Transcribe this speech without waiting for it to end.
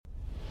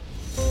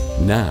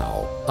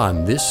Now,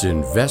 on this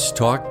Invest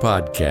Talk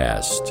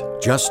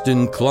podcast,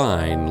 Justin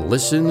Klein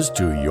listens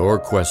to your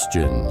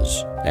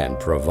questions and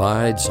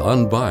provides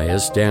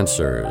unbiased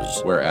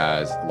answers.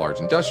 Whereas large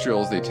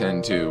industrials, they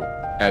tend to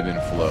ebb and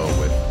flow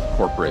with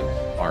corporate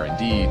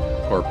R&D,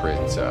 corporate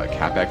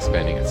CapEx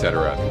spending,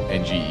 etc.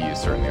 And GE is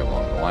certainly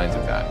along the lines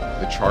of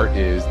that. The chart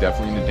is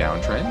definitely in a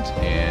downtrend,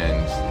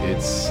 and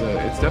it's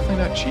definitely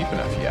not cheap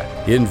enough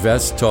yet.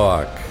 Invest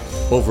Talk.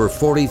 Over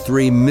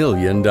 43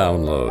 million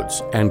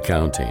downloads and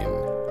counting.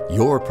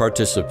 Your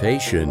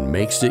participation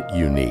makes it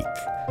unique.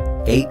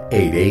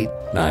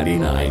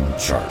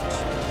 888-99-CHART.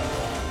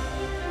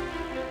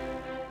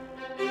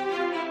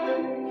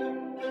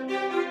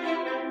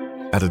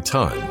 At a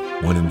time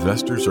when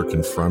investors are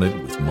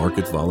confronted with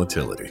market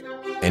volatility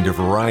and a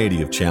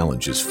variety of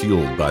challenges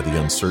fueled by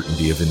the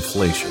uncertainty of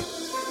inflation,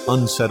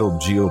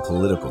 unsettled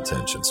geopolitical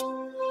tensions,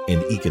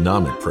 and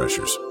economic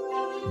pressures,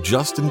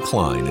 Justin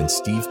Klein and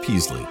Steve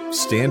Peasley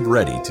stand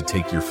ready to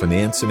take your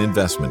finance and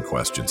investment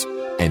questions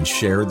and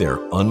share their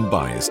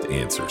unbiased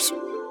answers.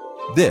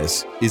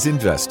 This is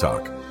Invest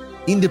Talk,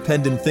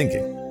 independent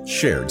thinking,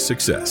 shared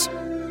success.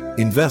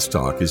 Invest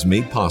Talk is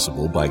made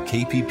possible by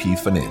KPP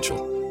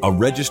Financial, a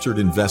registered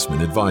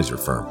investment advisor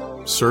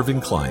firm serving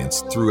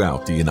clients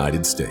throughout the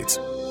United States.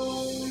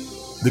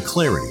 The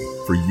clarity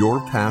for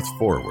your path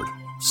forward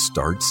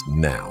starts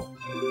now.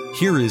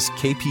 Here is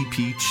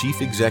KPP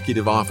Chief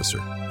Executive Officer,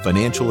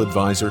 Financial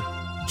Advisor,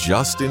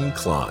 Justin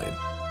Klein.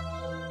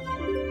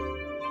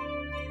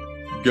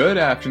 Good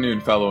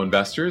afternoon, fellow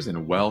investors,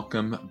 and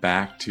welcome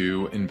back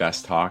to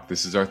Invest Talk.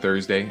 This is our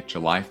Thursday,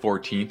 July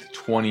 14th,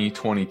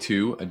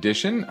 2022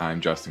 edition. I'm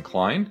Justin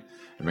Klein.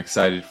 I'm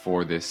excited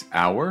for this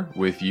hour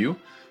with you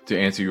to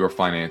answer your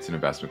finance and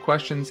investment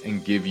questions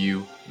and give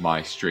you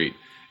my straight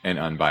and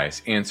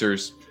unbiased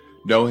answers.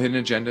 No hidden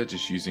agenda,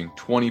 just using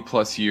 20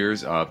 plus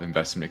years of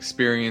investment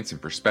experience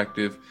and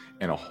perspective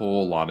and a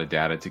whole lot of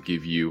data to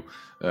give you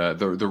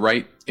the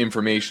right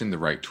information, the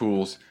right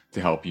tools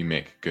to help you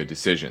make good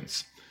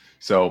decisions.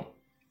 So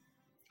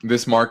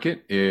this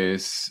market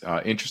is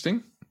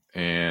interesting,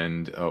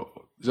 and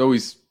there's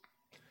always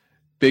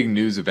big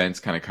news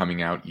events kind of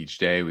coming out each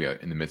day. We are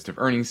in the midst of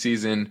earnings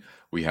season.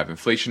 We have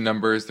inflation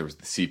numbers. There was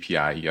the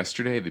CPI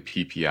yesterday, the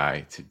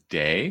PPI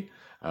today,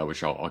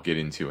 which I'll get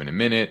into in a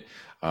minute.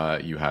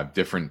 You have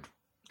different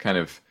kind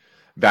of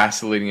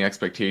vacillating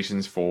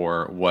expectations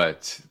for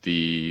what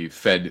the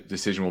Fed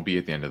decision will be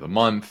at the end of the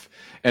month.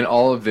 And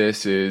all of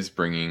this is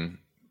bringing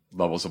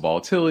levels of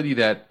volatility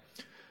that,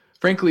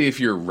 frankly, if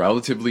you're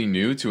relatively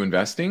new to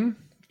investing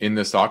in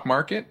the stock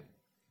market,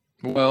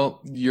 well,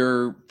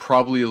 you're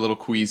probably a little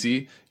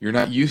queasy. You're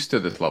not used to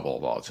this level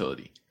of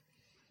volatility.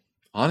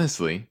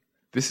 Honestly,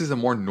 this is a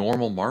more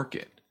normal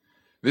market.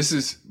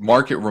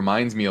 Market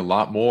reminds me a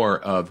lot more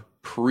of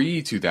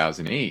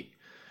pre-2008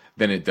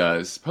 than it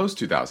does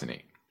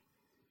post-2008.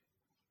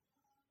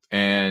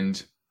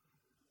 And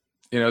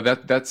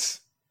that's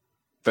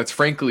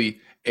frankly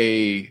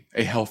a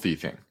healthy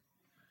thing.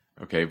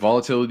 Okay,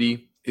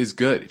 volatility is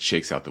good. It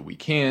shakes out the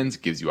weak hands,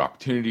 gives you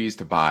opportunities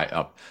to buy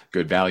up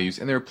good values,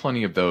 and there are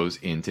plenty of those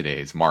in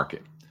today's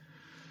market.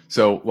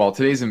 So while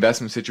today's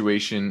investment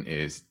situation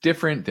is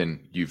different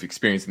than you've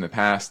experienced in the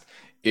past,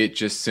 it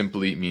just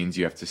simply means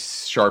you have to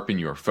sharpen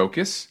your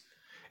focus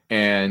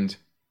and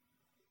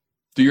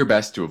do your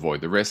best to avoid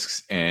the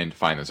risks and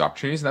find those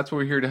opportunities. And that's what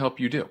we're here to help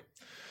you do.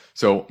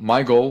 So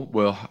my goal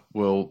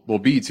will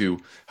be to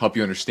help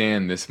you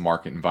understand this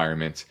market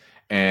environment.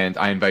 And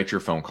I invite your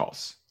phone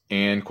calls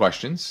and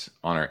questions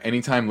on our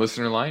anytime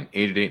listener line,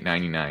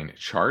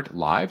 888-99-CHART,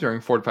 live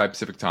during 4 to 5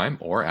 Pacific time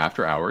or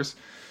after hours.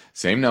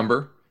 Same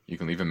number. You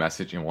can leave a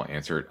message and we'll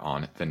answer it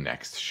on the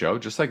next show,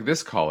 just like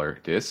this caller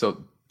did.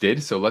 So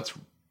let's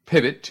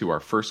pivot to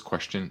our first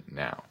question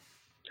now.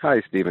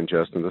 Hi, Steve and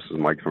Justin. This is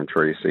Mike from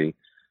Tracy.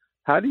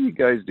 How do you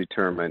guys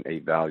determine a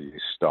value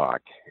stock?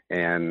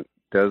 And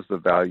does the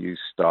value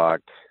stock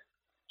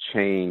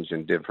change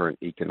in different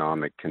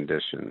economic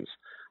conditions?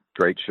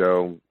 Great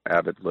show,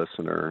 avid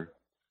listener,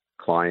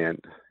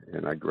 client,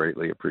 and I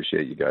greatly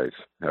appreciate you guys.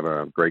 Have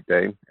a great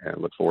day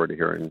and look forward to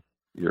hearing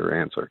your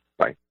answer.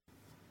 Bye.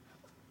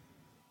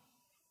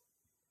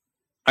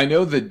 I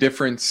know the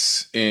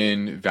difference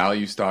in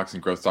value stocks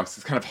and growth stocks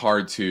is kind of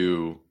hard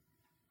to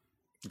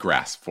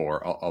grasp for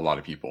a lot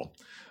of people.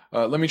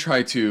 Let me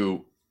try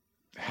to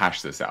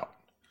hash this out.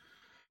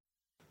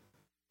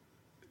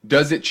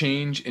 Does it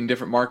change in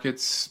different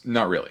markets?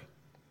 Not really.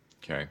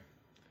 Okay.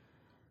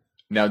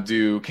 Now,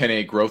 can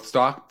a growth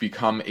stock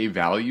become a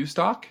value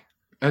stock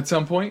at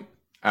some point?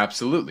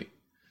 Absolutely.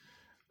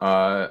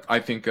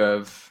 I think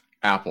of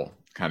Apple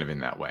kind of in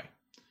that way.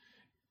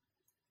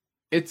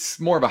 It's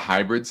more of a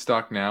hybrid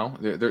stock now.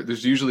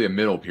 There's usually a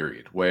middle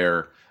period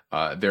where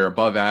they're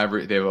above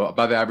average. They have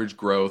above average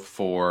growth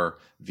for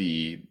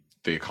the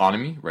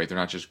economy, right? They're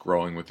not just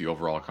growing with the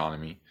overall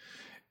economy.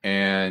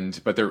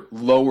 But they're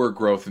lower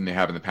growth than they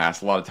have in the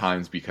past, a lot of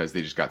times because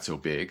they just got so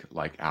big,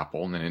 like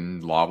Apple, and then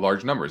in law of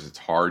large numbers, it's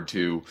hard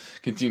to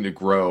continue to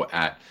grow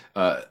at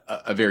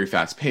a very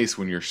fast pace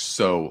when you're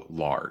so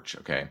large,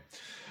 okay?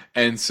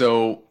 And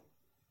so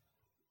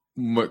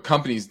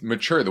companies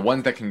mature, the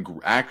ones that can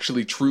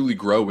actually truly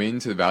grow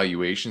into the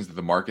valuations that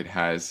the market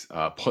has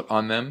put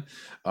on them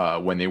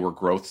when they were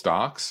growth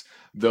stocks,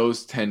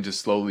 those tend to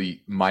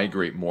slowly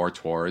migrate more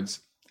towards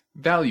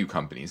value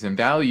companies. And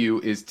value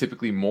is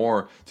typically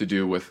more to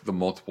do with the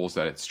multiples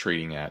that it's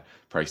trading at: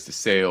 price to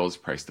sales,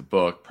 price to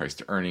book, price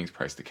to earnings,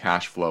 price to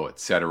cash flow,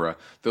 etc.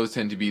 Those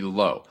tend to be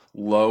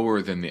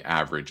lower than the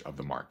average of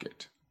the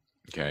market.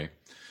 Okay.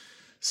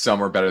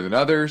 Some are better than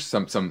others.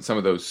 Some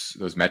of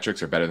those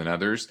metrics are better than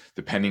others,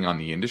 depending on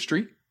the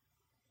industry.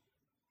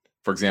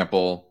 For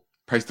example,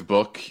 price to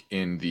book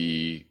in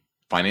the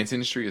finance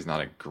industry is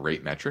not a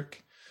great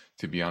metric,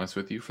 to be honest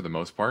with you, for the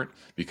most part,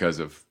 because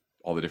of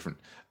all the different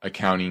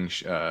accounting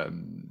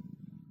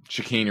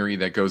chicanery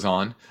that goes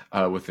on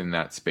within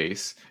that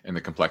space and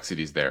the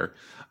complexities there,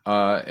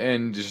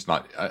 and just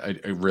not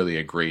really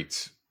a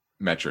great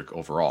metric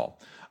overall.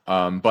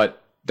 But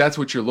that's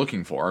what you're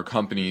looking for, are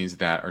companies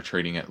that are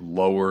trading at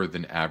lower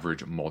than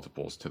average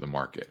multiples to the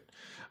market.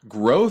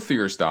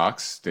 Growthier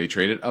stocks, they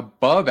trade at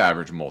above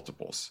average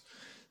multiples.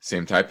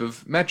 Same type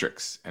of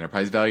metrics: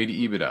 enterprise value to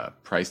EBITDA,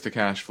 price to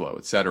cash flow,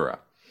 etc.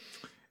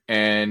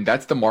 And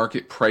that's the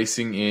market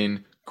pricing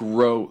in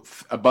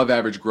growth, above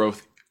average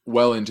growth,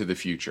 well into the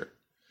future.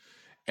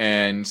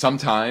 And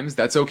sometimes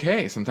that's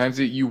okay. Sometimes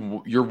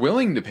you're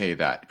willing to pay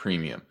that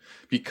premium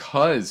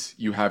because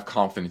you have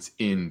confidence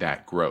in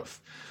that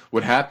growth.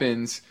 What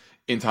happens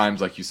in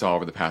times like you saw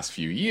over the past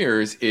few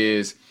years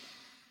is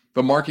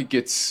the market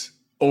gets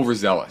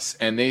overzealous,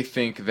 and they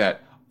think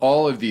that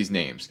all of these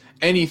names,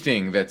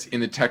 anything that's in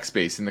the tech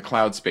space, in the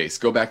cloud space,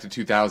 go back to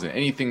 2000,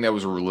 anything that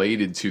was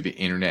related to the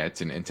internet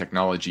and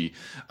technology,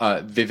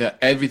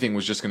 everything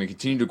was just going to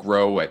continue to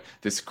grow at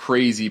this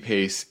crazy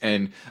pace,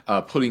 and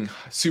putting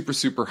super,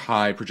 super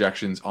high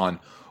projections on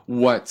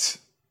what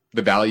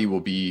the value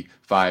will be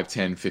 5,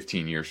 10,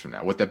 15 years from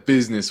now, what the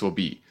business will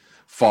be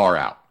far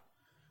out.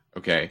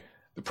 Okay.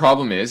 The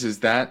problem is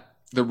that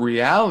the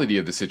reality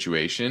of the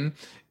situation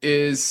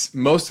is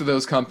most of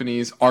those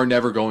companies are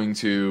never going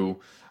to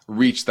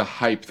reach the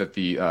hype that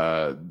the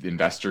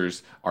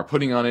investors are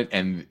putting on it,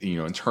 and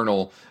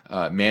internal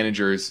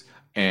managers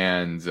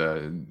and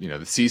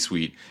the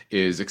C-suite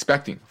is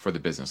expecting for the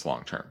business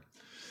long term.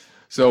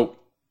 So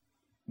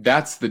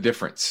that's the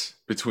difference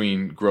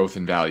between growth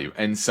and value.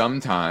 And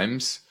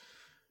sometimes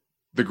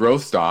the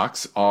growth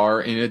stocks are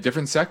in a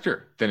different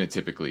sector than it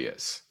typically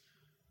is.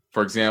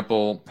 For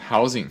example,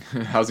 housing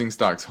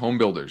stocks, home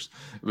builders,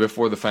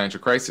 before the financial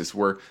crisis,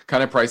 were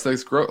kind of priced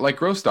like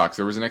growth stocks.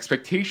 There was an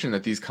expectation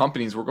that these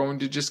companies were going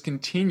to just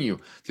continue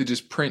to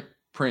just print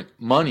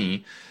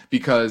money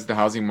because the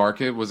housing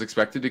market was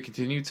expected to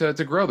continue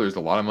to grow. There's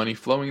a lot of money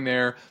flowing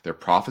there. Their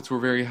profits were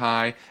very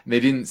high, and they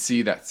didn't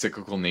see that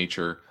cyclical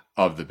nature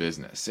of the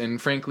business.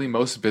 And frankly,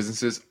 most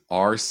businesses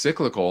are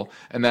cyclical,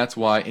 and that's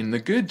why in the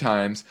good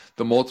times,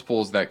 the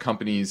multiples that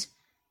companies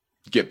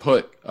that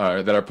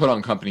are put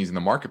on companies in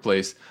the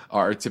marketplace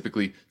are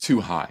typically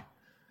too high.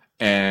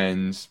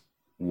 And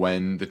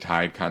when the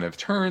tide kind of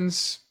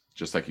turns,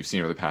 just like you've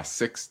seen over the past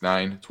 6,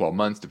 9, 12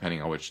 months,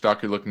 depending on which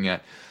stock you're looking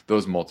at,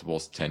 those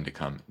multiples tend to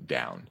come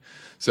down.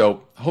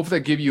 So hopefully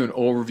that give you an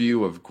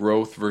overview of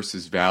growth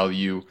versus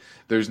value.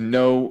 There's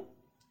no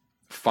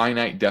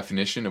finite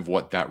definition of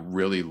what that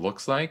really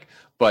looks like,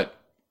 but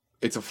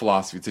it's a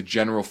philosophy. It's a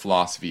general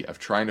philosophy of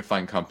trying to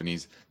find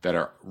companies that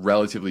are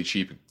relatively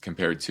cheap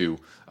compared to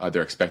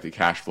their expected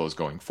cash flows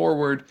going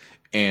forward,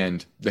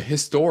 and the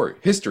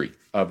history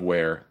of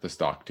where the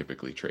stock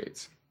typically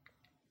trades.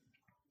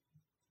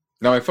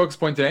 Now, my focus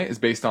point today is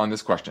based on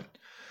this question: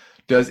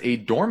 does a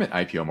dormant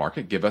IPO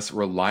market give us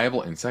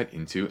reliable insight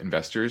into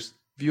investors'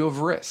 view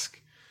of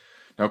risk?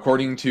 Now,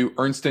 according to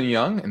Ernst &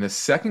 Young, in the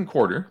second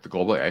quarter, the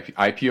global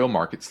IPO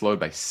market slowed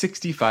by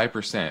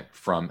 65%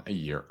 from a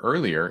year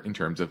earlier in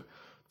terms of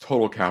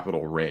total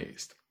capital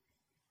raised.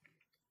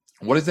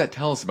 What does that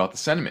tell us about the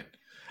sentiment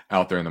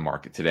out there in the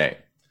market today?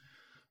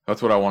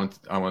 That's what I want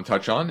to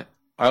touch on.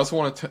 I also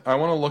want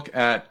to look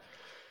at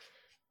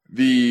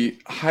the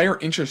higher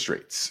interest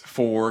rates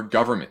for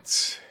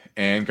governments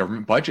and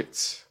government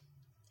budgets.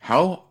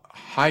 How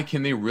high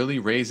can they really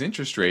raise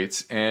interest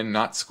rates and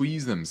not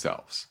squeeze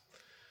themselves?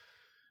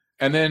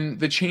 And then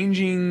the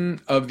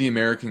changing of the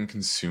American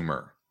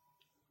consumer.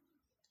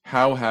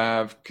 How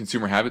have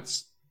consumer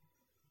habits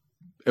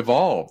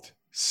evolved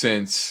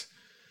since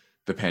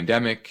the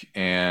pandemic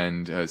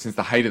and since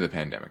the height of the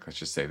pandemic? Let's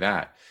just say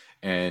that.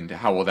 And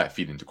how will that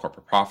feed into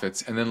corporate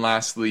profits? And then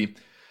lastly,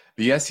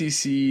 the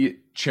SEC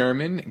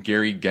chairman,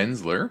 Gary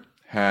Gensler,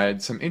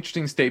 had some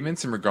interesting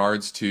statements in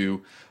regards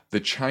to the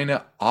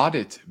China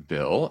audit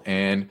bill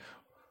and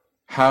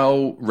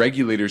how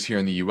regulators here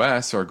in the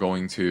U.S. are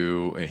going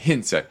to,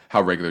 hints at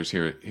how regulators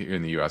here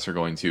in the U.S. are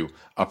going to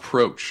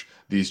approach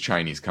these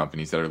Chinese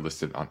companies that are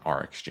listed on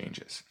our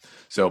exchanges.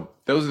 So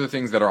those are the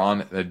things that are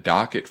on the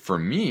docket for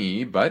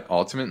me, but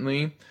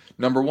ultimately,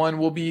 number one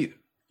will be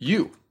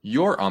you.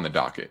 You're on the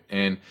docket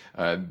and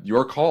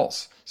your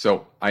calls.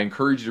 So I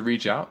encourage you to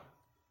reach out,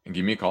 and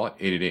give me a call at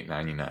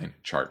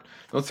 888-99-CHART.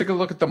 Let's take a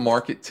look at the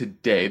market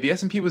today. The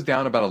S&P was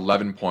down about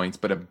 11 points,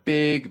 but a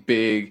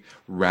big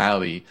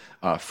rally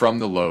from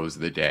the lows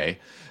of the day.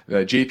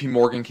 JP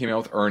Morgan came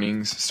out with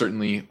earnings,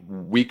 certainly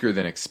weaker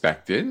than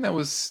expected. And that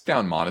was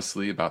down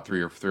modestly, about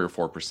 3 or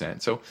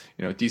 4%. So,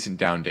 decent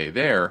down day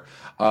there.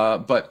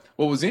 But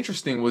what was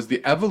interesting was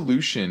the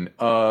evolution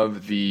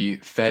of the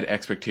Fed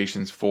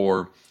expectations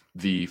for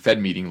the Fed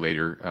meeting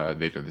later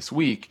this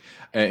week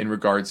in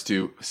regards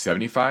to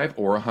 75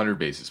 or 100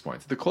 basis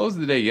points. At the close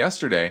of the day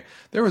yesterday,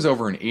 there was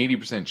over an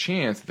 80%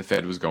 chance that the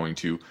Fed was going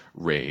to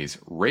raise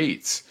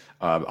rates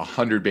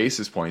 100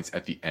 basis points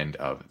at the end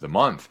of the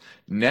month.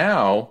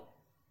 Now,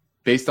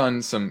 based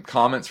on some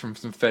comments from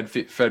some Fed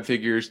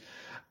figures,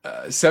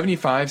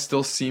 75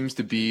 still seems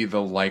to be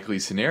the likely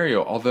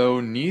scenario,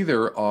 although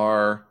neither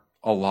are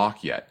a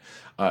lock yet.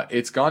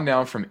 It's gone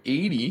down from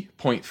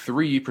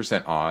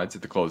 80.3% odds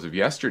at the close of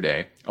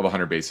yesterday of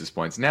 100 basis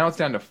points. Now it's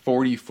down to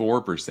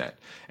 44%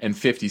 and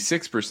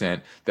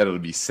 56% that it'll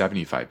be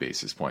 75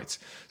 basis points.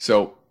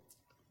 So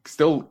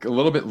still a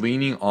little bit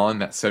leaning on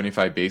that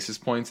 75 basis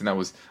points, and that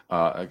was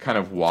kind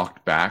of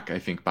walked back, I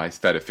think, by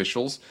Fed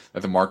officials,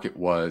 that the market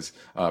was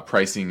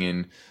pricing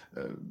in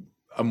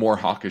a more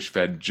hawkish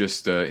Fed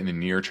just in the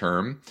near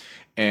term.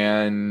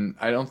 And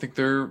I don't think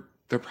they're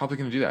probably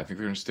going to do that. I think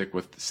they're going to stick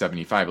with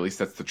 75. At least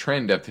that's the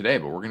trend of today.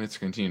 But we're going to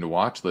continue to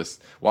watch this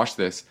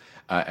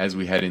as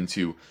we head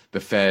into the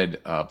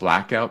Fed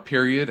blackout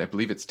period. I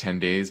believe it's 10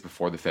 days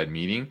before the Fed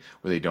meeting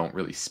where they don't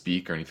really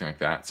speak or anything like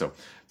that. So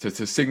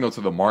to signal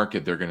to the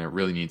market, they're going to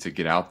really need to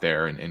get out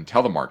there and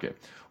tell the market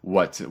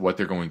what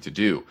they're going to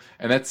do.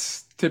 And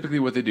that's typically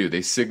what they do.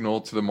 They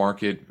signal to the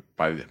market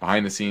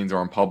behind the scenes or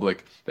in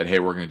public that, hey,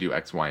 we're going to do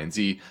X, Y, and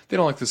Z. They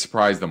don't like to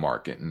surprise the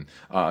market. And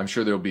I'm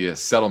sure there'll be a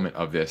settlement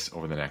of this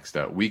over the next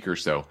week or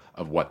so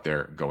of what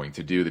they're going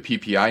to do. The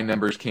PPI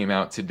numbers came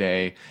out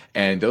today,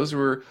 and those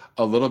were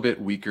a little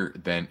bit weaker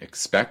than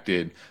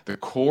expected. The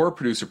core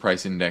producer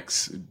price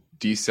index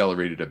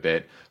decelerated a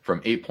bit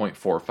from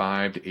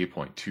 8.45 to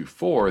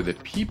 8.24. The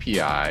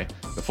PPI,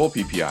 the full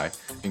PPI,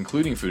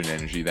 including food and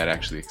energy, that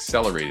actually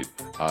accelerated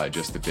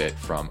just a bit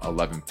from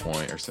about 11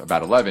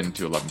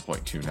 to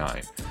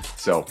 11.29.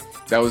 So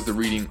that was the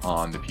reading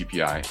on the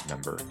PPI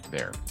number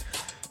there.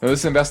 Now,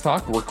 this is Invest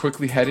Talk. We're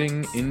quickly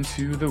heading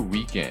into the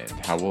weekend.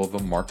 How will the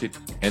market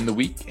end the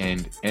week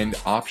and end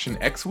option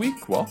X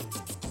week? Well,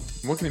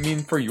 what can it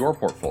mean for your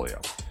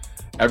portfolio?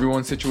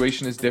 Everyone's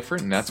situation is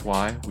different, and that's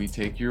why we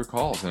take your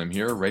calls, and I'm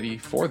here ready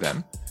for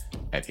them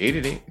at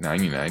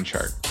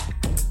 888-99-CHART.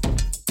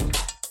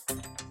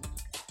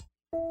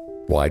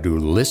 Why do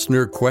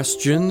listener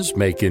questions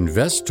make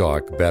Invest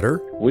Talk better?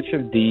 Which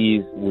of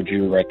these would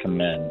you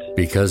recommend?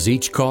 Because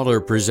each caller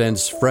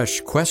presents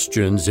fresh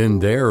questions in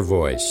their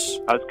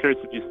voice. I was curious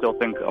if you still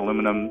think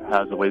aluminum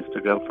has a ways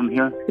to go from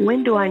here.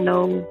 When do I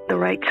know the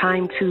right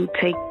time to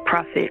take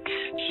profits?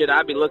 Should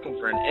I be looking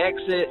for an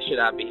exit? Should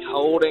I be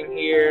holding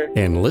here?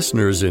 And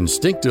listeners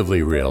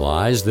instinctively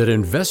realize that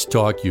Invest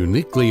Talk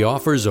uniquely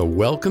offers a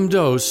welcome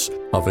dose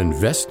of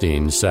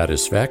investing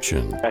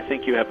satisfaction. I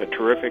think you have a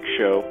terrific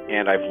show,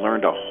 and I've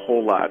learned a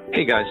whole lot.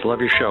 Hey guys,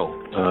 love your show.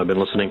 I've been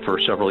listening for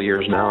several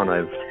years now, and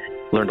I've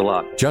learned a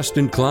lot.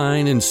 Justin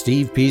Klein and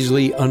Steve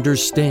Peasley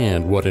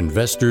understand what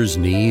investors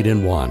need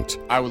and want.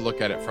 I would look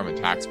at it from a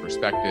tax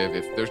perspective.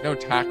 If there's no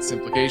tax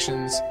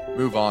implications,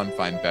 move on,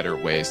 find better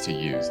ways to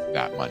use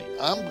that money.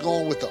 I'm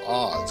going with the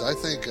odds. I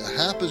think a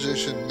half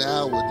position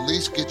now would at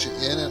least get you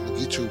in it and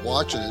get you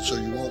watching it so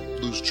you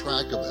won't lose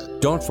track of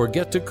it. Don't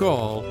forget to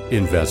call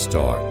Invest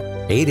Talk,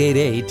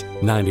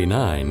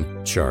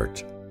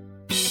 888-99-CHART.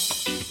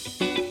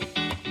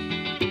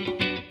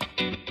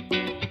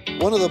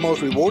 One of the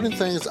most rewarding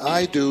things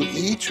I do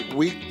each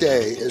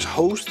weekday is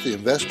host the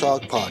Invest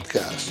Talk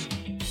podcast.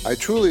 I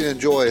truly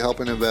enjoy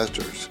helping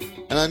investors,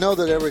 and I know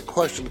that every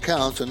question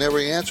counts and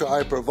every answer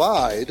I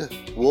provide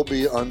will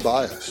be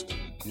unbiased.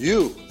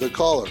 You, the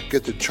caller,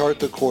 get to chart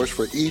the course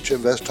for each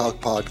Invest Talk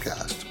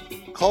podcast.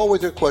 Call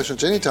with your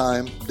questions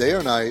anytime, day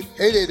or night,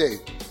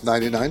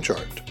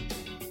 888-99-CHART.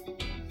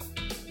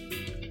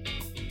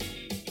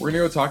 We're going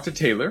to go talk to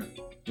Taylor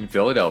in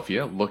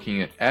Philadelphia,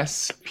 looking at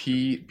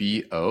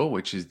SPBO,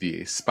 which is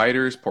the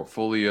Spiders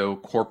Portfolio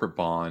Corporate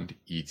Bond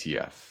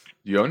ETF.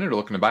 Do you own it or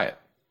looking to buy it?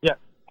 Yeah.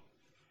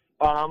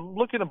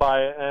 Looking to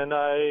buy it, and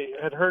I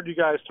had heard you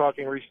guys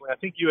talking recently. I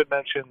think you had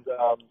mentioned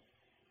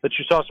that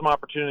you saw some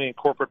opportunity in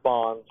corporate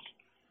bonds,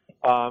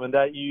 and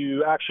that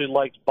you actually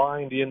liked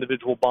buying the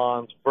individual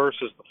bonds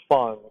versus the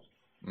funds.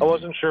 I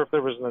wasn't sure if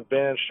there was an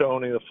advantage to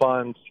owning the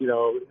funds,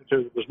 if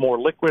it was more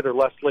liquid or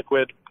less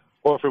liquid,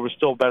 or if it was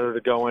still better to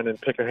go in and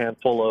pick a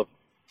handful of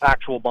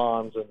actual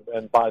bonds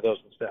and buy those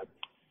instead.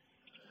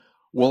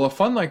 Well, a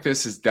fund like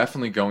this is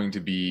definitely going to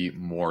be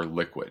more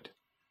liquid.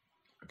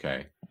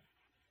 Okay.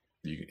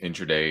 You can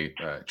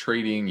intraday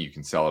trading, you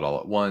can sell it all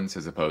at once,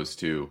 as opposed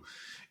to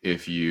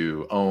if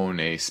you own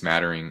a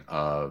smattering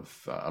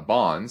of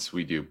bonds.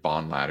 We do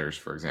bond ladders,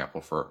 for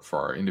example, for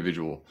our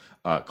individual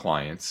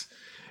clients.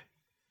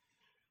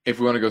 if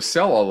we want to go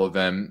sell all of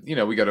them,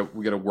 we got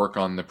to work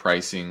on the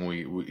pricing.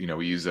 We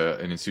use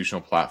an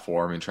institutional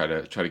platform and try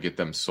to get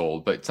them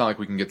sold, but it's not like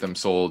we can get them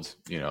sold,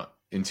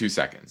 in 2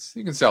 seconds.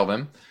 You can sell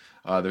them.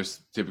 There's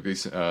typically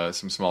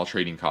some small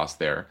trading costs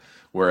there,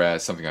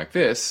 whereas something like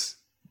this,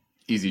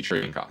 easy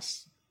trading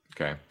costs.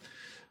 Okay.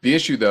 The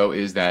issue though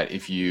is that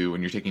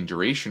when you're taking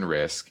duration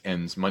risk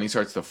and money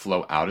starts to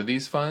flow out of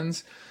these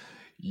funds,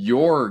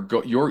 your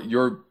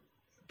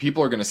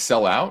people are going to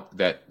sell out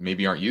that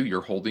maybe aren't you.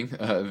 You're holding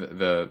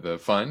the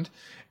fund,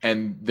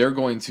 and they're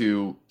going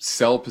to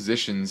sell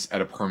positions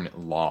at a permanent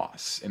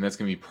loss, and that's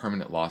going to be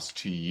permanent loss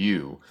to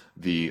you,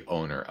 the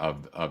owner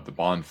of the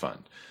bond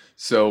fund.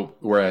 So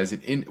whereas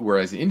an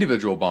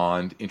individual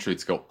bond interest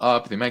rates go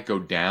up, they might go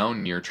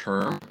down near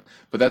term,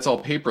 but that's all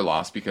paper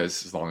loss,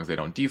 because as long as they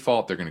don't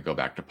default, they're going to go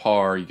back to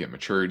par. You get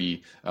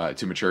maturity,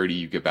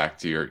 you get back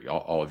to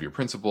all of your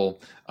principal,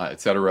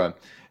 etc.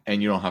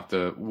 And you don't have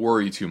to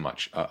worry too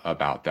much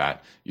about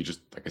that. You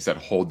just, like I said,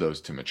 hold those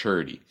to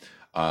maturity.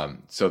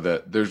 So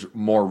that there's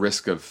more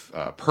risk of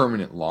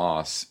permanent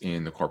loss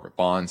in the corporate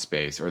bond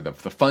space, or the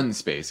fund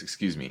space,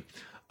 excuse me.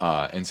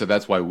 And so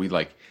that's why we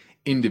like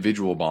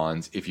individual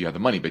bonds if you have the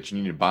money, but you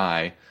need to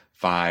buy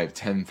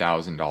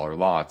 $5,000-$10,000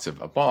 lots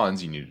of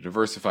bonds. You need to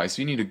diversify.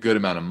 So you need a good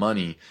amount of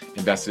money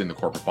invested in the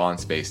corporate bond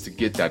space to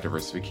get that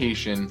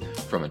diversification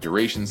from a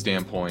duration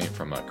standpoint,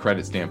 from a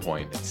credit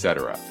standpoint,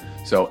 etc.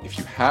 So if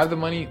you have the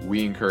money,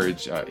 we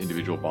encourage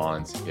individual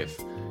bonds. If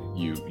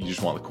you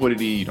just want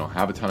liquidity, you don't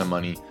have a ton of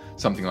money,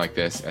 something like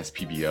this,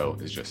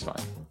 SPBO is just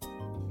fine.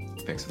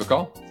 Thanks for the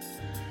call.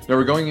 Now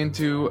we're going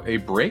into a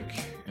break,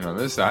 and on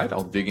this side,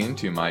 I'll dig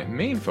into my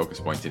main focus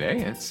point today.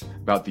 It's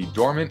about the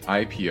dormant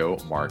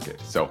IPO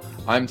market. So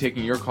I'm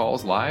taking your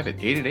calls live at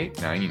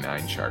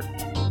 888-99-CHART.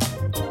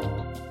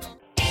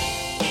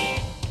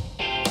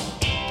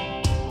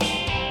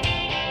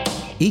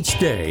 Each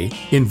day,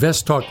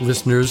 Invest Talk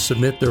listeners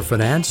submit their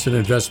finance and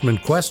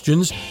investment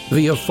questions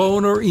via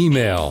phone or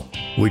email.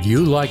 Would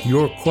you like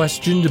your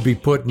question to be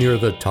put near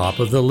the top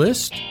of the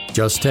list?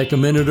 Just take a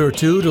minute or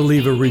two to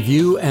leave a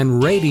review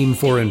and rating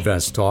for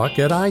Invest Talk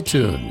at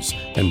iTunes.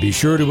 And be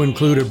sure to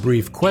include a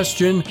brief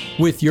question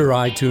with your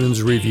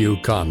iTunes review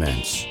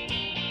comments.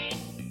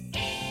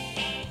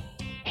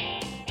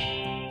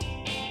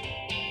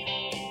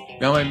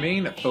 Now, my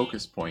main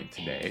focus point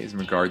today is in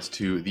regards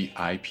to the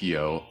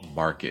IPO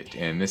market.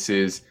 And this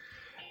is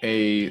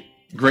a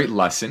great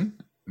lesson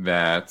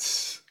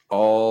that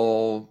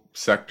all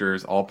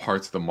sectors, all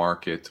parts of the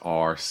market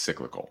are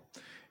cyclical.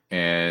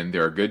 And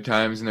there are good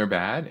times and they're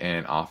bad.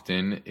 And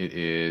often it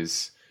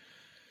is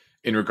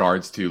in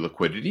regards to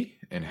liquidity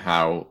and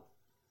how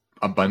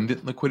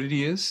abundant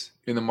liquidity is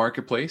in the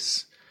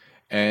marketplace.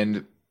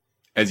 And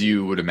as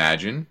you would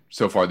imagine,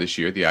 so far this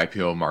year, the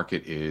IPO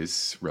market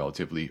is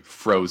relatively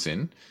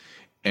frozen.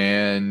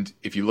 And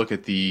if you look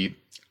at the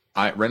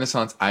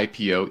Renaissance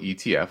IPO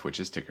ETF,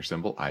 which is ticker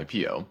symbol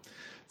IPO,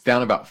 it's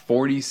down about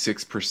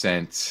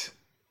 46%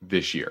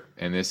 this year.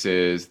 And this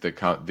is the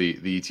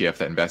ETF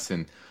that invests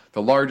in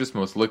the largest,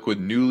 most liquid,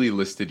 newly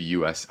listed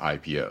U.S.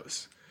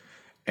 IPOs.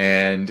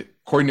 And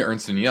according to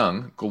Ernst &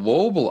 Young,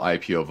 global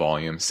IPO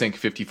volume sank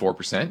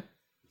 54%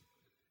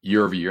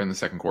 year over year in the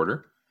second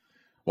quarter.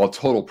 While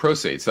total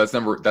proceeds, so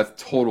that's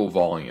total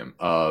volume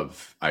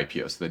of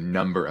IPOs, the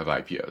number of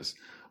IPOs.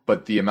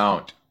 But the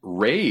amount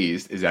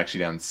raised is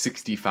actually down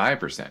 65%.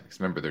 Because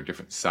remember, there are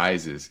different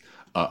sizes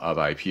of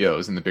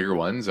IPOs, and the bigger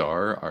ones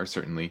are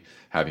certainly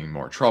having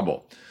more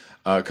trouble.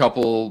 A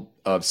couple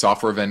of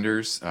software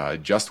vendors,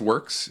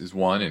 JustWorks is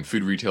one, and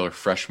food retailer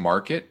Fresh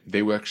Market,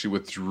 they actually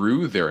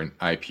withdrew their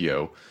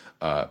IPO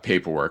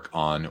paperwork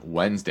on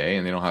Wednesday,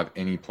 and they don't have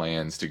any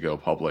plans to go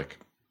public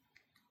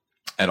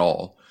at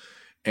all.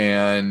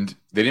 And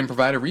they didn't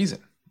provide a reason.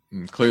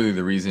 And clearly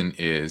the reason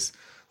is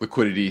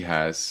liquidity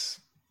has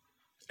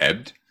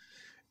ebbed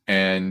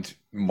and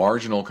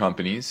marginal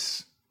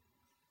companies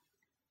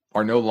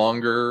are no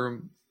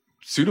longer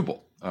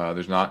suitable.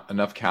 There's not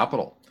enough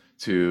capital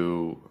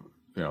to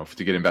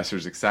get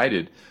investors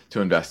excited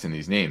to invest in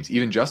these names.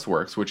 Even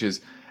JustWorks, which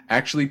is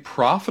actually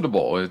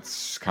profitable.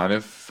 It's kind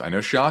of, I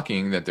know,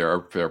 shocking that there are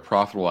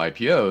profitable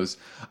IPOs,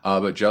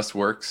 but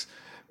JustWorks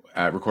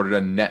recorded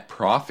a net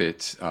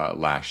profit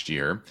last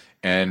year,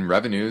 and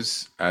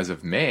revenues as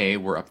of May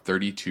were up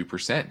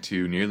 32%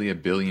 to nearly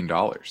 $1 billion.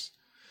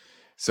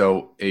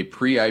 So a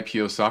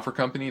pre-IPO software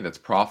company that's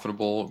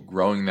profitable,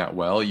 growing that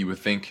well, you would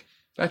think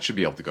that should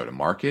be able to go to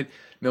market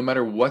no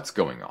matter what's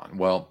going on.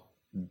 Well,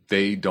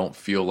 they don't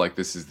feel like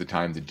this is the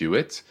time to do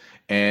it,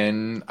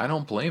 and I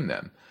don't blame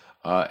them.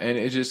 And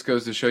it just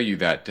goes to show you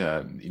that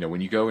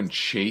when you go and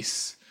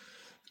chase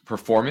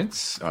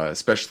performance,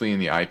 especially in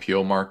the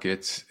IPO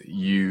markets,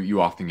 you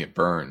often get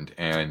burned.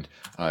 And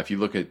if you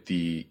look at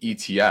the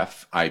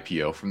ETF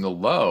IPO from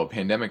the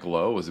pandemic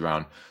low was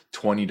around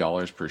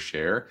 $20 per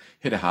share,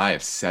 hit a high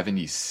of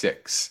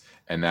 76,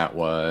 and that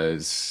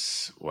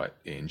was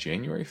in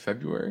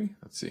February?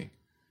 Let's see.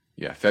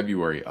 Yeah,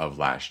 February of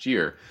last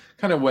year,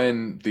 kind of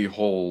when the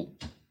whole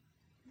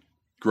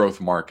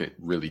growth market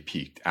really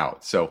peaked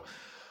out. So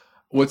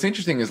What's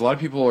interesting is a lot of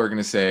people are going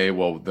to say,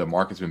 well, the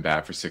market's been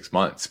bad for 6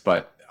 months,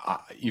 but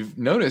you've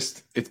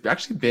noticed it's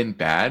actually been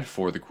bad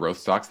for the growth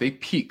stocks. They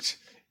peaked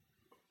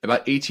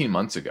about 18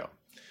 months ago.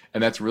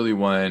 And that's really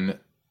when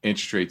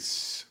interest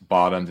rates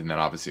bottomed and then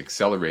obviously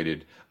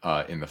accelerated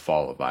in the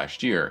fall of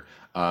last year.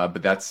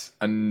 But that's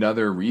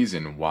another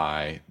reason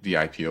why the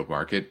IPO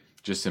market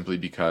just simply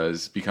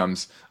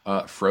becomes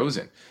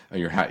frozen.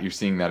 You're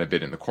seeing that a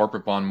bit in the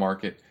corporate bond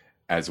market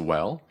as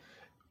well,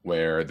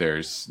 where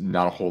there's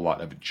not a whole lot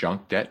of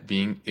junk debt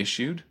being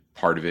issued.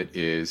 Part of it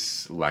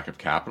is lack of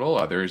capital.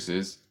 Others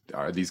is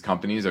these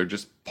companies are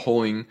just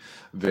pulling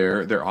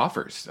their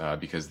offers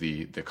because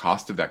the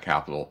cost of that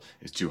capital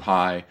is too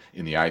high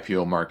in the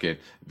IPO market.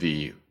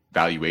 The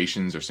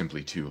valuations are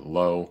simply too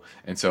low,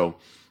 and so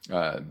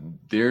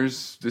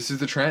this is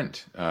the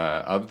trend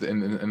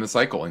in the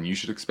cycle, and you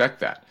should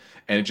expect that.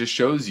 And it just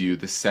shows you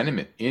the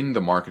sentiment in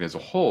the market as a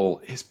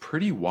whole is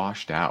pretty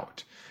washed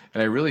out.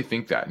 And I really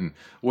think that. And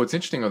what's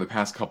interesting over the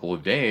past couple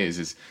of days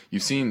is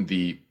you've seen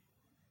the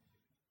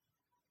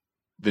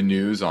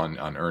news on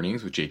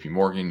earnings with JP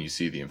Morgan. You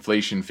see the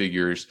inflation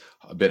figures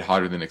a bit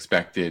hotter than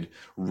expected,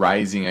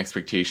 rising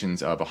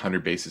expectations of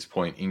 100 basis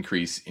point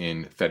increase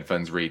in Fed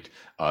funds rate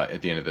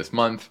at the end of this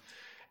month.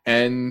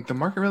 And the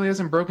market really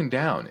hasn't broken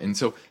down. And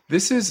so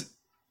this is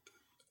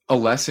a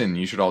lesson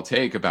you should all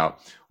take about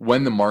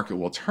when the market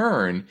will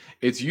turn.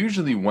 It's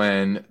usually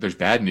when there's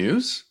bad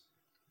news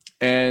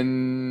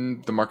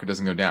and the market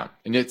doesn't go down.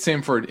 And it's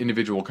same for an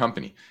individual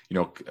company.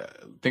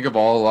 Think of a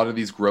lot of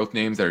these growth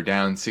names that are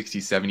down 60,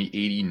 70,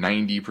 80,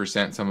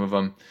 90%, some of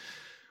them.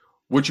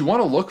 What you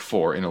want to look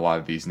for in a lot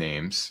of these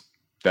names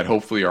that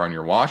hopefully are on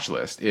your watch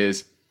list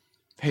is,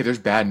 hey, there's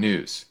bad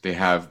news. They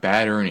have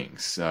bad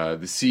earnings. The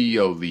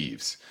CEO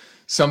leaves.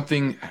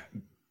 Something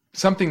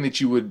that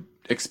you would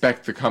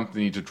expect the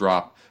company to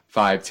drop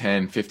 5,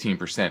 10,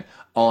 15%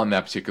 on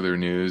that particular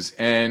news,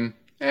 and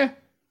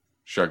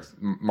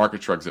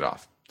market shrugs it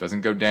off.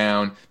 Doesn't go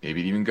down.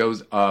 Maybe it even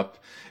goes up.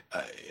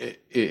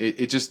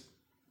 It just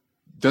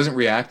doesn't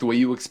react the way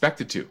you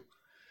expect it to.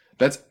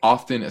 That's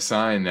often a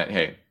sign that,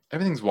 hey,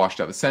 everything's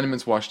washed out. The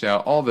sentiment's washed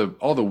out. All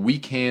the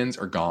weak hands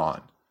are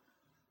gone.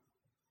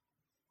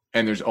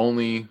 And there's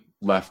only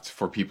left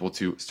for people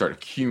to start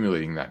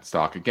accumulating that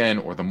stock again,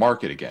 or the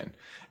market again.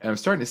 And I'm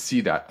starting to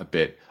see that a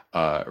bit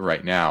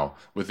right now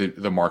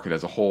with the market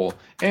as a whole,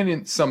 and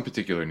in some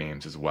particular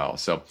names as well.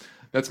 So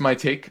that's my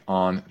take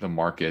on the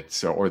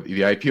market, or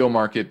the IPO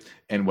market,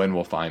 and when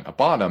we'll find a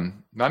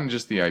bottom, not in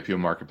just the IPO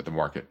market, but the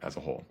market as a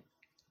whole.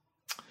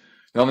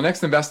 Now, on the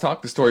next Invest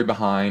Talk, the story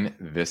behind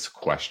this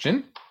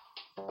question: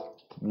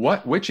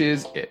 which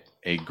is it?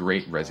 A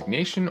great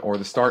resignation or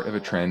the start of a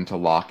trend to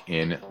lock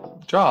in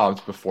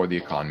jobs before the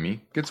economy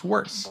gets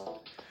worse?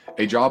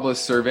 A jobless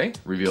survey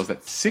reveals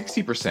that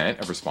 60%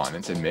 of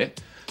respondents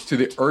admit to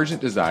the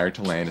urgent desire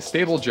to land a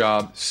stable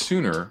job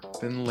sooner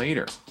than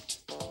later.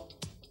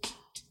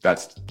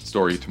 That's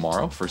story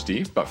tomorrow for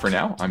Steve, but for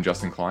now, I'm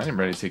Justin Klein. I'm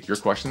ready to take your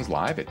questions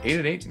live at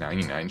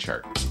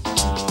 888-99-CHART.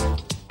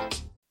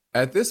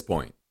 At this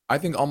point, I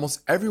think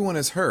almost everyone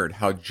has heard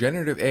how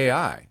generative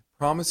AI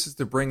promises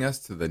to bring us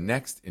to the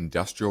next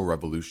industrial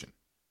revolution.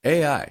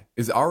 AI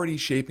is already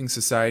shaping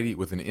society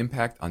with an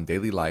impact on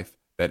daily life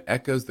that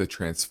echoes the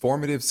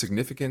transformative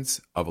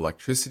significance of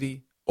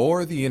electricity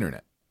or the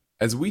internet.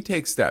 As we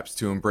take steps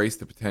to embrace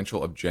the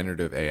potential of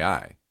generative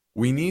AI,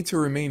 we need to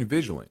remain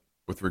vigilant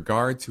with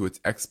regard to its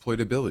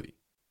exploitability.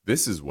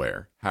 This is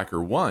where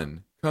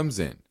HackerOne comes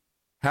in.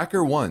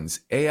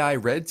 HackerOne's AI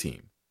Red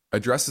Team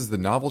addresses the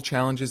novel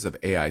challenges of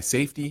AI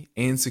safety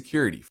and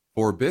security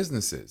for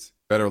businesses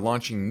that are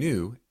launching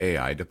new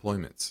AI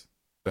deployments.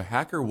 The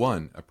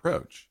HackerOne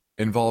approach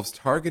involves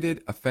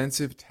targeted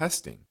offensive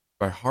testing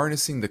by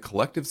harnessing the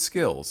collective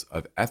skills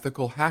of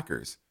ethical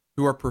hackers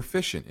who are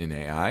proficient in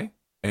AI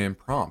and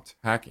prompt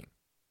hacking.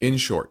 In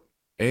short,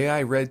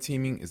 AI red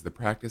teaming is the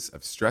practice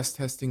of stress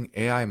testing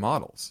AI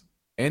models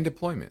and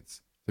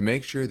deployments to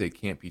make sure they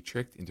can't be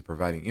tricked into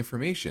providing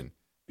information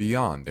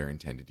beyond their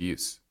intended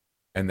use,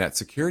 and that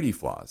security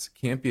flaws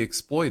can't be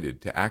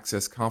exploited to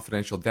access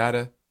confidential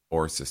data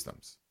or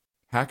systems.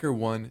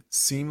 HackerOne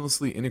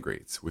seamlessly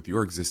integrates with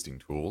your existing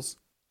tools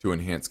to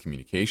enhance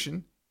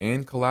communication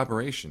and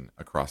collaboration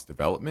across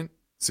development,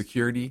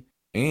 security,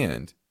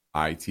 and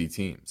IT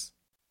teams.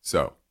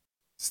 So,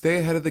 stay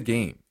ahead of the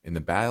game in the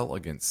battle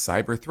against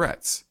cyber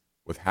threats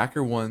with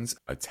HackerOne's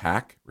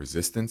attack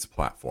resistance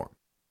platform.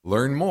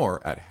 Learn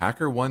more at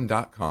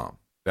hackerone.com.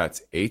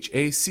 That's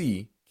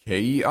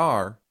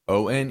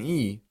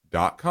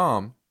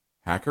HackerOne.com,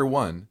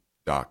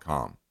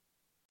 hackerone.com.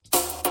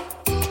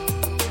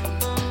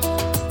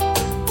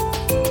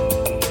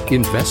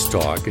 Invest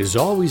Talk is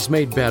always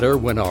made better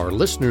when our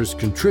listeners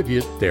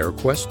contribute their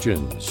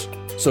questions.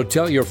 So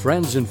tell your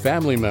friends and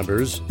family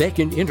members they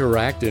can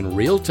interact in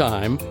real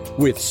time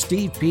with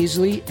Steve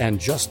Peasley and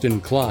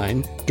Justin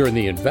Klein during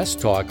the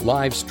Invest Talk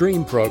live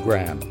stream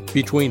program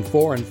between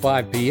 4 and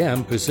 5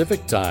 p.m.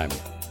 Pacific Time.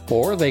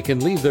 Or they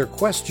can leave their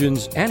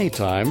questions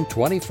anytime,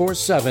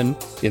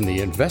 24/7 in the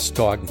Invest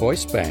Talk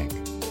voice bank.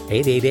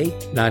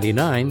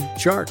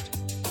 888-99-CHART.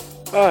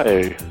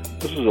 Hi,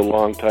 this is a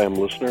longtime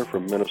listener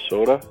from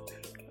Minnesota.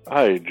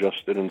 Hi,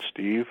 Justin and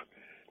Steve.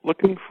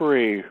 Looking for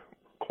a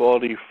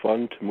quality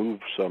fund to move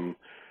some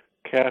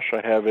cash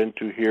I have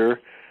into here,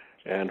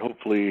 and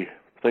hopefully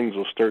things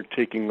will start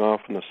taking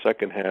off in the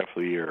second half of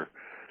the year.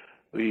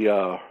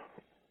 The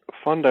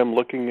fund I'm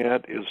looking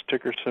at is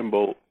ticker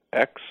symbol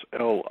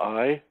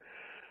XLI.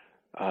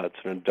 It's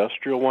an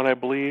industrial one, I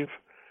believe.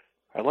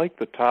 I like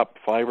the top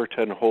 5 or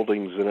 10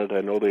 holdings in it.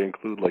 I know they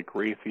include like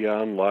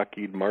Raytheon,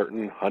 Lockheed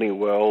Martin,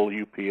 Honeywell,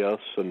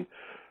 UPS, and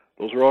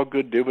those are all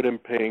good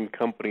dividend-paying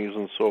companies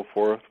and so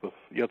forth, with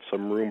yet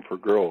some room for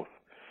growth.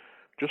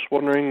 Just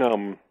wondering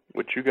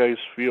what you guys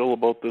feel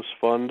about this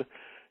fund.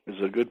 Is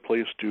it a good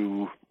place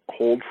to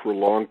hold for a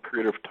long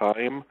period of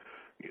time,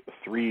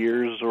 3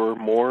 years or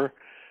more,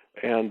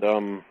 and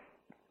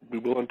be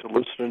willing to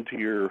listen to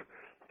your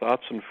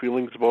thoughts and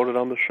feelings about it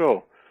on the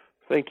show.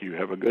 Thank you.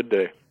 Have a good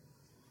day.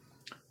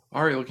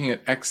 All right, looking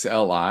at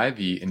XLI,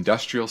 the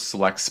Industrial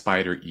Select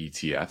Spider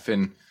ETF.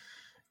 And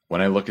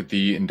when I look at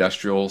the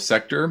industrial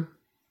sector,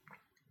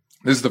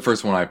 this is the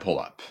first one I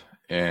pull up.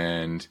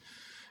 And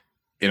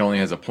it only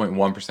has a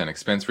 0.1%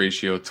 expense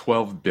ratio,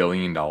 $12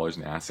 billion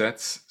in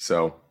assets.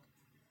 So,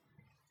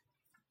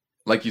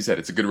 like you said,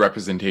 it's a good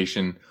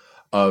representation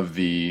of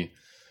the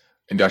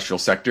industrial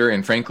sector.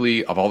 And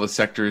frankly, of all the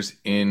sectors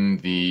in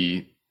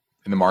the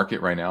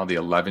market right now, the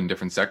 11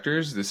 different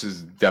sectors, this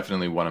is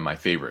definitely one of my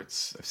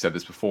favorites. I've said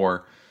this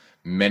before.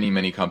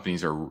 Many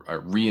companies are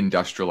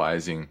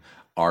reindustrializing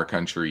our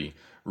country,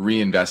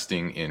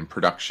 reinvesting in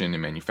production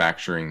and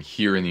manufacturing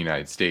here in the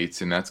United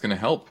States. And that's going to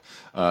help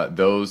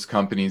those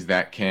companies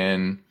that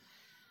can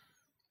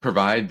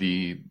provide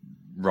the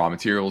raw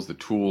materials, the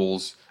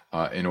tools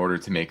in order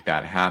to make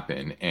that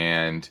happen.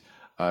 And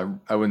I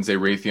wouldn't say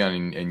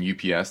Raytheon and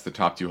UPS, the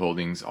top 2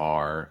 holdings,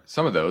 are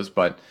some of those,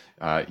 but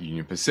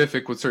Union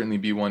Pacific would certainly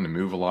be one to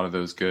move a lot of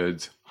those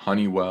goods.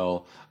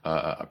 Honeywell,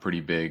 a pretty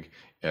big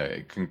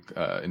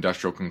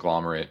industrial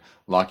conglomerate.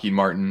 Lockheed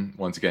Martin,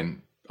 once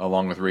again,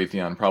 along with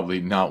Raytheon,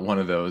 probably not one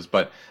of those,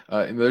 but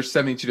there's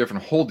 72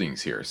 different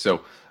holdings here.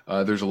 So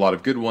there's a lot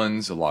of good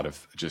ones, a lot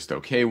of just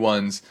okay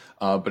ones,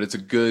 but it's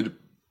a good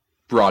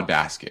broad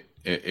basket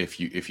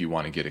if you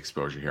want to get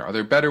exposure here. Are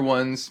there better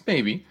ones?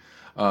 Maybe.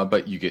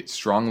 But you get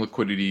strong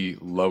liquidity,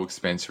 low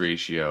expense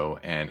ratio,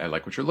 and I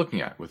like what you're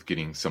looking at with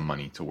getting some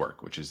money to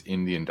work, which is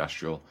in the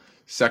industrial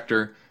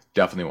sector.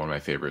 Definitely one of my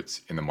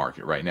favorites in the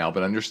market right now.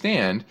 But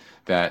understand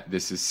that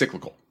this is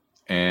cyclical,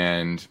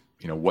 and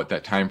what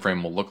that time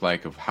frame will look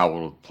like of how it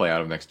will play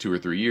out over the next 2 or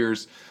 3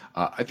 years.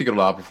 I think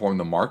it'll outperform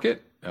the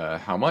market.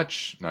 How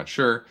much? Not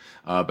sure.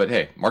 But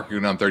hey, market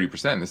going down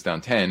 30%, it's down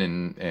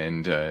 10%,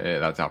 and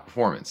that's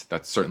outperformance.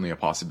 That's certainly a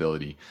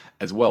possibility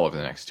as well over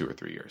the next 2 or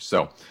 3 years.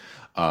 So.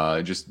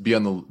 Just be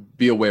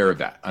aware of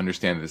that.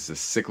 Understand that this is a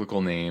cyclical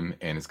name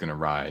and it's going to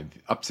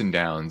ride ups and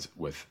downs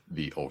with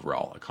the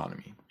overall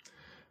economy.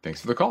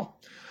 Thanks for the call.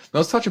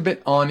 Now let's touch a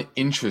bit on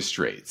interest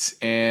rates.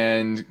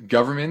 And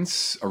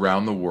governments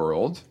around the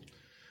world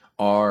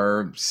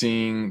are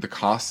seeing the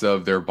cost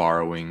of their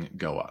borrowing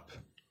go up.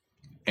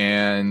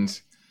 And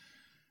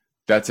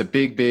that's a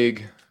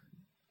big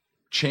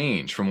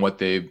change from what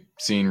they've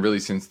seen really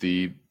since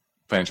the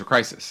financial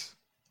crisis,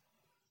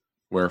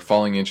 where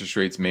falling interest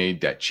rates made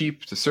debt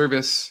cheap to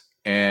service,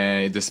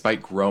 and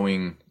despite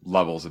growing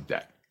levels of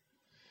debt.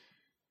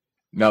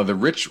 Now, the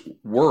rich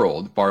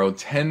world borrowed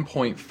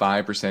 10.5%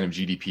 of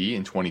GDP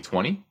in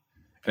 2020, and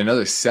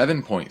another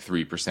 7.3%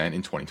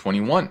 in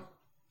 2021.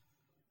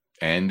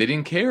 And they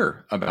didn't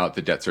care about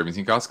the debt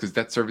servicing costs because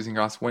debt servicing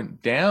costs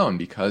went down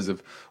because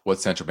of what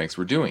central banks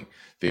were doing.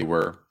 They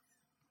were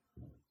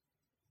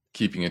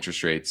keeping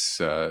interest rates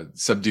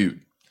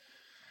subdued.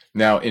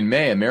 Now, in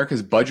May,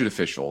 America's budget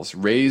officials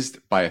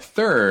raised by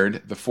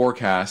 1/3 the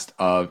forecast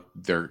of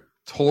their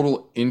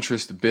total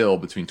interest bill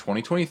between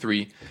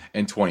 2023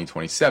 and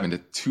 2027 to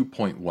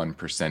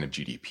 2.1% of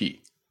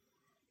GDP.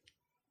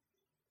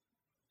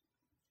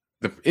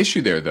 The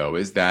issue there, though,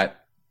 is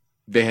that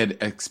they had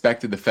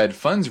expected the Fed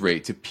funds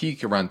rate to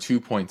peak around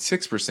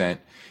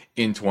 2.6%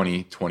 in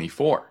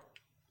 2024.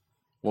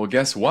 Well,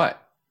 guess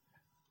what?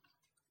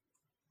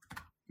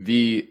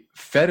 The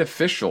Fed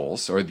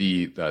officials, or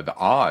the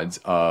odds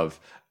of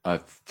a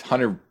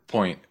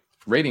 100-point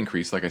rate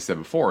increase, like I said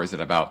before, is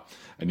at about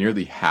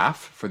nearly half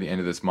for the end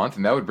of this month,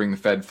 and that would bring the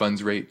Fed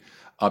funds rate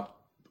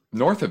up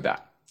north of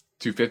that,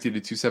 250 to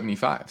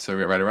 275, so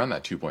we're right around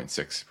that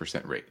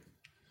 2.6% rate.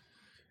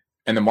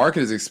 And the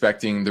market is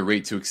expecting the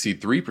rate to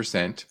exceed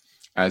 3%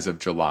 as of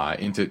July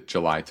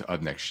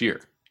of next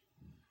year.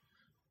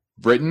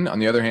 Britain, on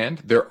the other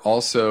hand, they're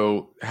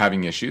also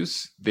having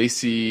issues. They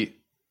see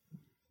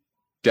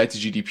debt to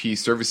GDP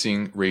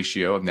servicing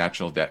ratio of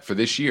national debt for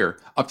this year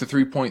up to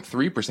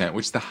 3.3%,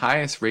 which is the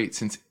highest rate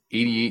since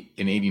 88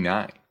 and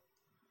 89.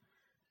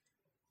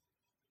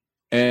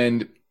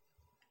 And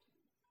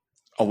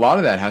a lot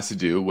of that has to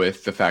do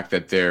with the fact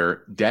that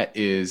their debt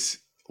is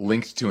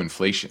linked to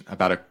inflation.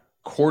 About a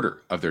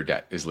quarter of their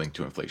debt is linked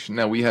to inflation.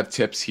 Now, we have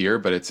tips here,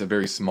 but it's a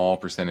very small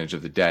percentage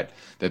of the debt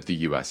that the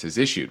U.S. has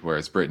issued,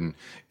 whereas Britain,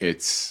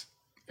 it's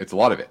a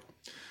lot of it.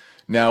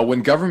 Now,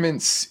 when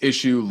governments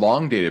issue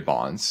long-dated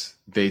bonds,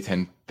 they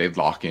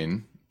lock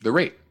in the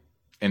rate.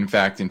 In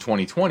fact, in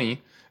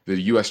 2020,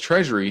 the U.S.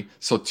 Treasury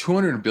sold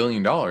 $200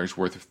 billion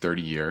worth of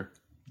 30-year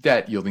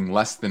debt yielding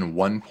less than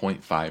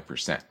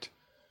 1.5%.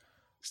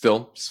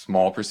 Still,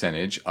 small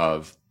percentage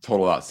of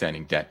total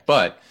outstanding debt,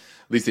 but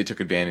at least they took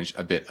advantage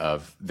a bit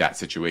of that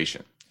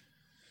situation.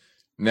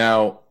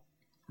 Now,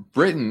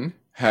 Britain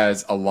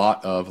has a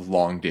lot of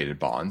long-dated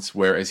bonds,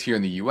 whereas here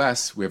in the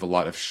U.S., we have a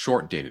lot of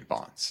short-dated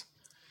bonds.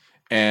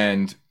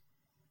 And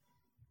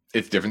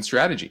it's different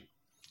strategy.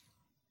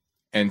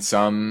 And in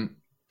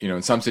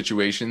some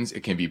situations,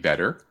 it can be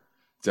better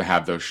to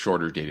have those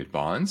shorter dated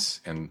bonds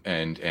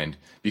and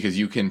because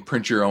you can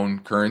print your own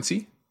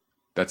currency.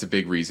 That's a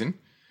big reason.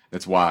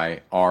 That's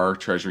why our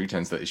treasury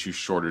tends to issue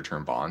shorter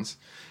term bonds.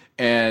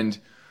 And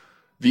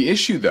the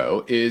issue,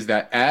 though, is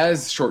that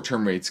as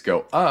short-term rates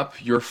go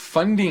up, your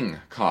funding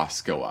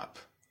costs go up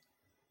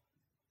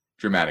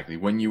dramatically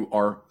when you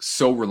are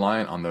so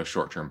reliant on those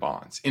short-term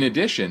bonds. In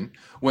addition,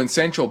 when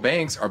central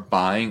banks are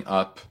buying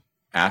up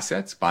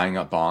assets, buying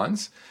up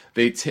bonds,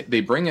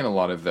 they bring in a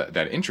lot of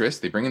that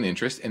interest. They bring in the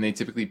interest, and they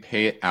typically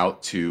pay it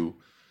out to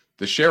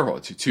the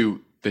shareholder,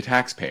 to the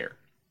taxpayer.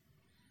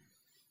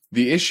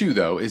 The issue,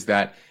 though, is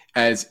that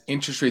as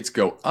interest rates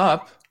go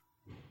up,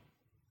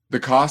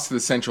 the cost of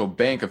the central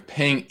bank of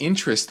paying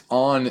interest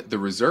on the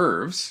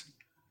reserves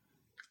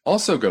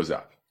also goes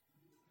up.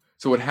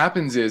 So what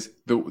happens is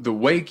the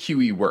way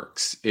QE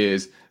works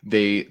is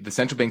the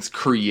central banks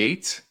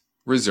create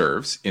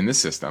reserves in the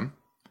system,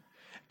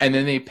 and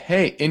then they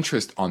pay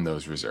interest on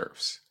those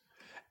reserves.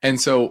 And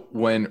so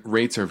when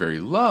rates are very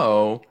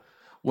low,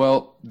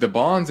 well, the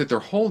bonds that they're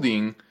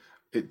holding,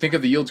 think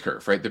of the yield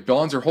curve, right? The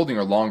bonds are holding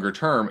are longer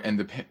term, and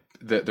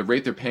the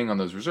rate they're paying on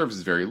those reserves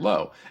is very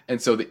low.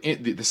 And so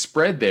the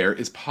spread there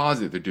is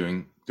positive. They're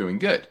doing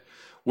good.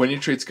 When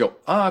interest rates go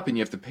up and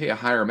you have to pay a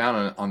higher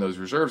amount on those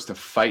reserves to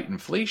fight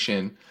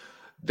inflation,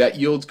 that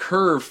yield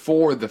curve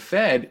for the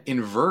Fed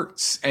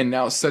inverts, and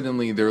now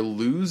suddenly they're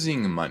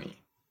losing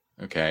money,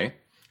 okay?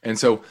 And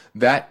so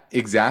that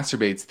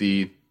exacerbates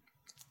the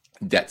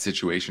debt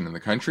situation in the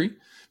country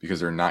because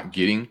they're not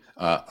getting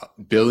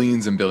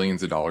billions and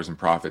billions of dollars in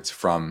profits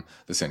from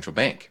the central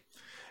bank.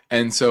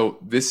 And so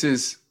this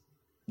is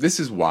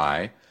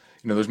why,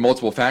 there's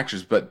multiple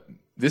factors, but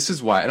this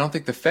is why I don't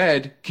think the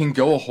Fed can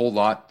go a whole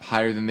lot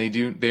higher than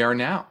they are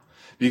now,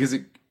 because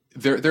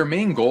their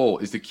main goal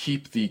is to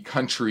keep the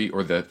country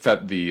or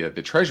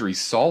the Treasury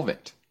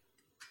solvent,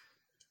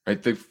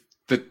 right?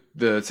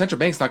 The central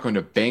bank's not going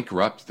to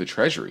bankrupt the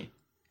Treasury.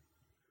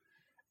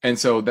 And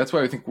so that's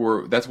why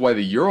that's why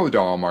the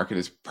Eurodollar market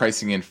is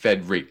pricing in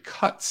Fed rate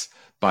cuts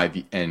by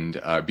the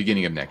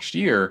beginning of next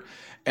year.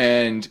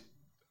 And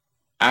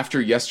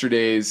after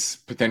yesterday's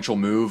potential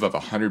move of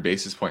 100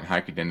 basis point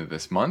hike at the end of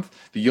this month,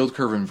 the yield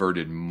curve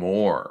inverted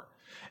more.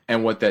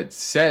 And what that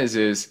says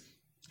is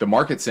the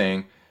market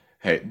saying,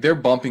 hey, they're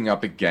bumping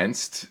up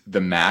against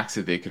the max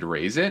that they could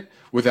raise it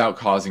without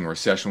causing a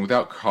recession,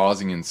 without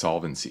causing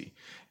insolvency.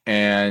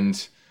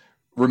 And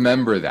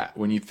remember that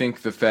when you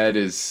think the Fed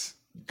is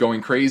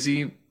going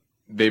crazy,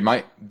 they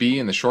might be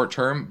in the short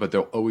term, but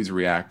they'll always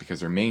react because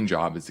their main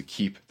job is to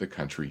keep the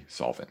country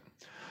solvent.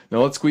 Now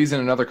let's squeeze in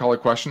another caller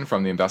question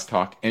from the Invest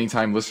Talk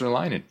Anytime listener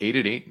line at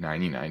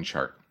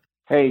 888-99-CHART.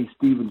 Hey,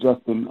 Steve and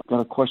Justin. I've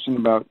got a question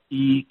about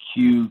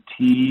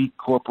EQT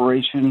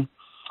Corporation.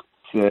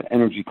 It's an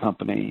energy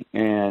company,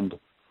 and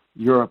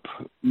Europe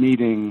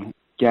needing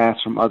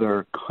gas from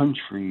other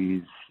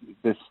countries.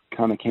 This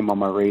kind of came on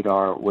my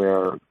radar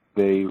where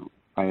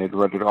I had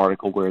read an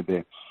article where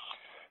the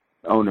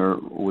owner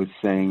was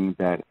saying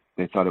that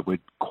they thought it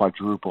would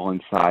quadruple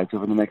in size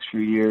over the next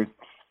few years.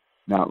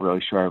 Not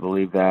really sure I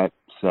believe that.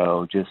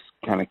 So just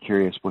kind of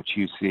curious what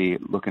you see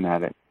looking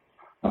at it.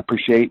 I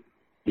appreciate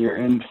your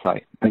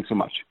insight. Thanks so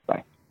much.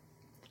 Bye.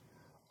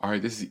 All right,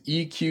 this is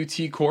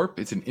EQT Corp.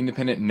 It's an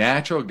independent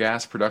natural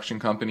gas production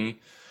company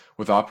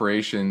with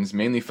operations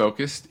mainly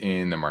focused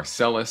in the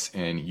Marcellus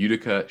and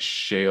Utica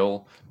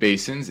shale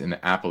basins in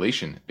the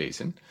Appalachian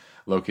Basin,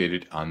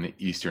 located on the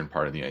eastern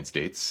part of the United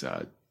States,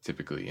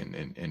 typically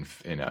in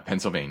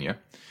Pennsylvania.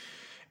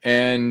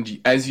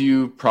 And as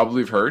you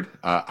probably have heard,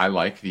 I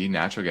like the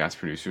natural gas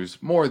producers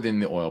more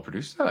than the oil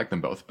producers. I like them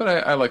both, but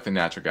I like the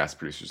natural gas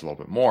producers a little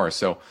bit more.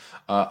 So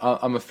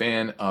I'm a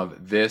fan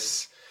of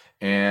this,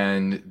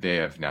 and they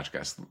have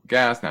natural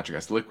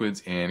gas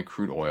liquids, and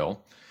crude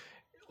oil,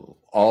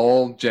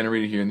 all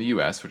generated here in the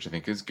U.S., which I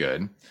think is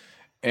good.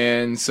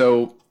 And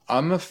so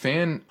I'm a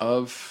fan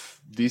of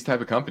these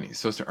type of companies.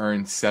 Supposed to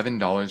earn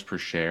 $7 per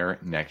share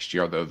next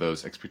year, although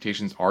those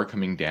expectations are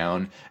coming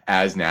down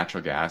as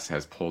natural gas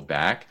has pulled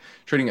back,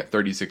 trading at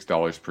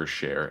 $36 per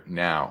share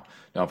now.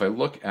 Now, if I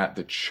look at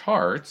the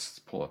charts,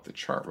 pull up the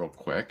chart real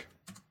quick.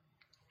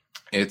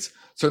 It's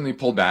certainly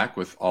pulled back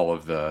with all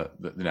of the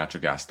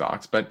natural gas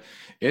stocks, but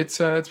it's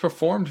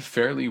performed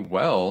fairly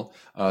well,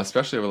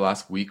 especially over the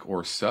last week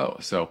or so.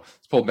 So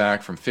it's pulled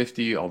back from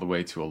 50 all the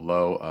way to a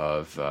low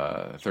of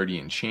 30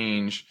 and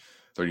change.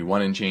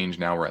 31 and change.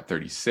 Now we're at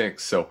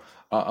 36. So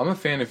I'm a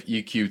fan of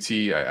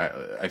EQT.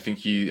 I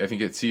think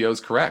its CEO is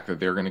correct that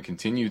they're going to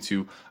continue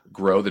to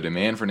grow. The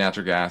demand for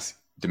natural gas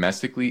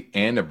domestically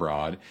and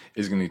abroad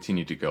is going to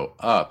continue to go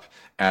up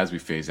as we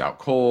phase out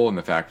coal, and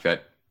the fact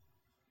that,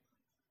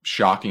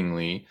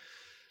 shockingly,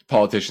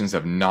 politicians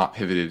have not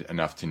pivoted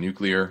enough to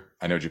nuclear.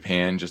 I know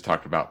Japan just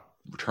talked about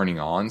turning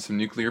on some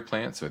nuclear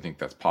plants, so I think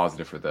that's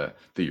positive for the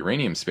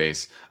uranium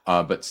space,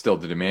 but still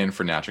the demand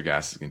for natural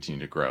gas is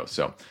continuing to grow.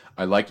 So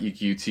I like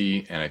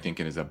EQT, and I think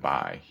it is a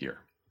buy here.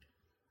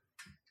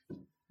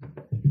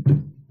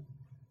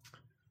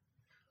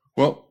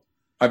 Well,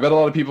 I bet a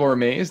lot of people are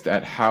amazed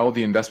at how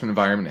the investment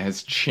environment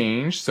has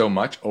changed so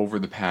much over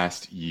the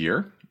past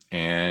year,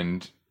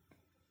 and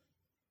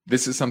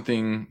this is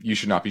something you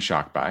should not be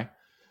shocked by.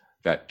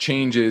 That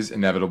change is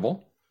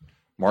inevitable.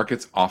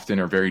 Markets often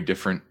are very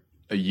different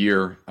a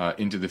year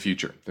into the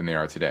future than they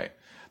are today.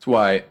 That's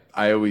why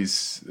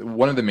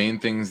one of the main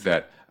things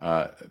that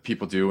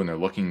people do when they're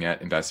looking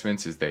at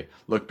investments is they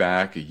look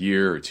back a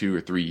year or 2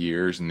 or 3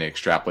 years and they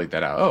extrapolate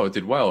that out. Oh, it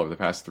did well over the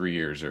past 3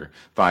 years or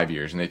 5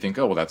 years. And they think,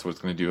 oh, well, that's what it's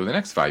going to do over the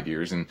next 5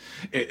 years. And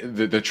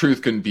the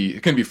truth can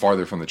be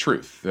farther from the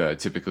truth.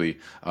 Typically,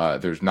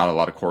 there's not a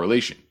lot of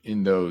correlation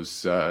in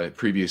those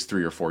previous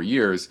 3 or 4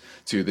 years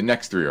to the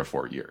next 3 or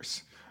 4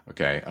 years,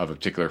 okay, of a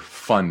particular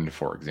fund,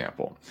 for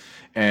example.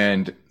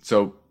 And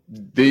so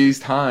these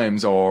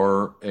times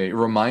are a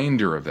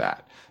reminder of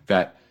that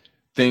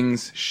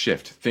things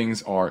shift,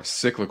 things are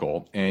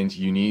cyclical, and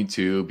you need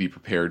to be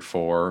prepared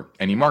for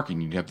any market. You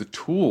need to have the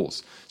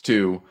tools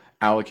to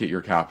allocate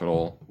your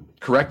capital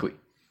correctly.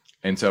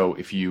 And so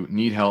if you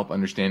need help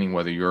understanding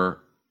whether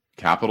your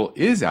capital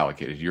is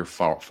allocated, your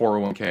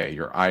 401k,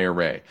 your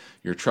IRA,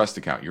 your trust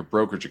account, your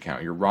brokerage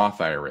account, your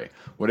Roth IRA,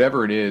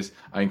 whatever it is,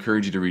 I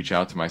encourage you to reach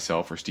out to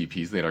myself or Steve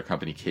Peasley at our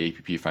company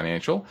KPP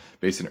Financial,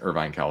 based in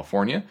Irvine,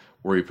 California,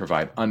 where we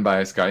provide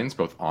unbiased guidance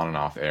both on and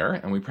off air,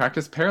 and we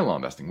practice parallel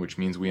investing, which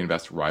means we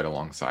invest right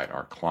alongside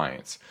our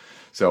clients.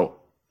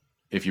 So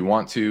if you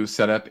want to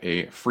set up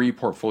a free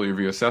portfolio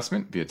review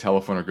assessment via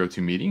telephone or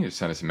GoToMeeting, just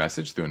send us a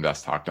message through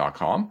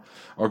investtalk.com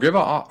or give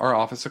our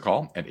office a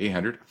call at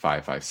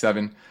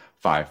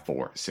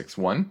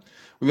 800-557-5461.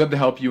 We'd love to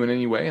help you in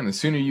any way, and the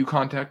sooner you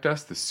contact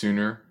us, the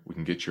sooner we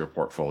can get your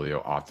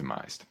portfolio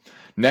optimized.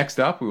 Next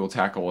up, we will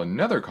tackle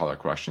another caller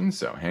question,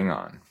 so hang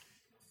on.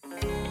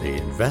 The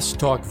Invest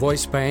Talk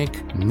Voice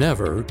Bank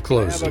never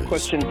closes. I have a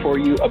question for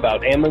you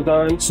about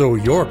Amazon. So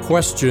your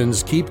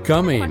questions keep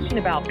coming. Question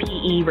about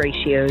PE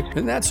ratios.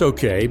 And that's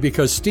okay,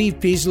 because Steve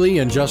Peasley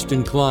and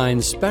Justin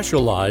Klein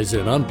specialize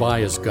in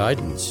unbiased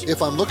guidance.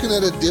 If I'm looking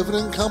at a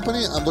dividend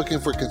company, I'm looking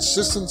for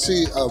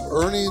consistency of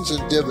earnings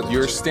and dividends.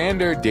 Your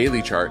standard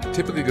daily chart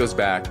typically goes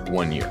back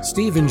 1 year.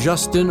 Steve and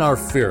Justin are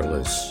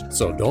fearless,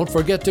 so don't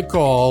forget to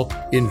call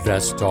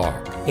Invest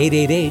Talk.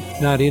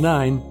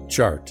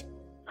 888-99-CHART.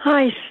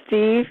 Hi,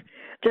 Steve.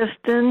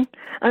 Justin.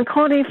 I'm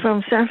calling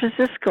from San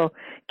Francisco,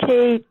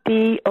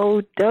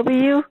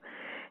 KDOW,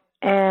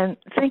 and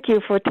thank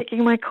you for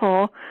taking my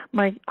call.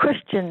 My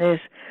question is,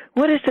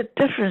 what is the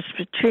difference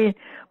between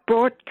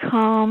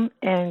Broadcom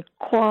and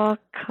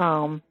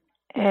Qualcomm?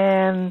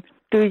 And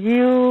do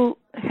you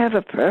have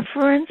a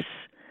preference?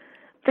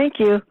 Thank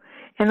you,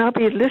 and I'll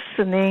be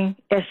listening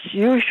as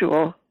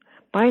usual.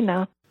 Bye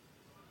now.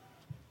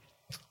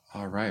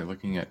 All right,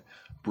 looking at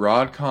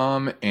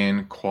Broadcom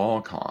and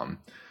Qualcomm.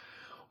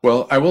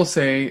 Well, I will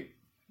say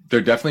they're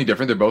definitely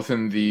different. They're both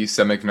in the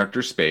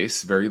semiconductor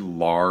space, very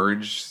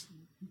large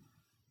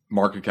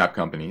market cap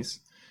companies.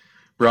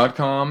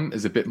 Broadcom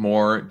is a bit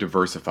more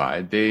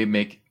diversified. They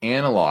make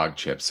analog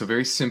chips, so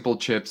very simple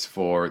chips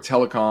for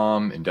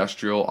telecom,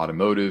 industrial,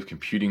 automotive,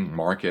 computing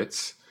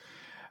markets.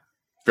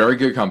 Very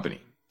good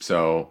company.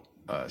 So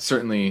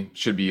certainly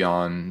should be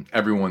on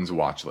everyone's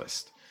watch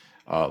list.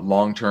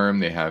 Long term,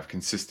 they have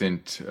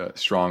consistent,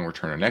 strong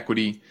return on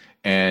equity,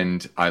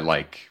 and I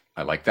like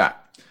that.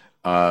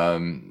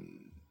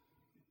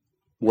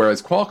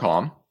 Whereas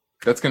Qualcomm,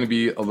 that's going to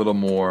be a little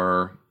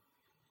more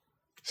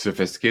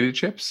sophisticated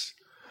chips,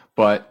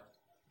 but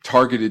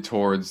targeted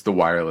towards the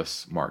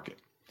wireless market,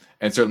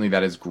 and certainly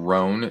that has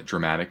grown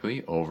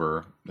dramatically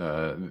over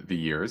the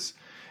years.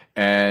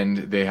 And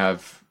they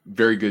have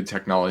very good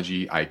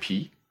technology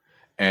IP.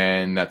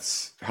 And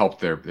that's helped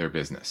their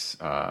business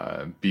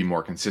be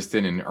more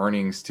consistent, in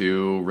earnings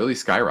to really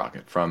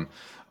skyrocket from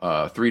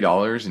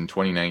 $3 in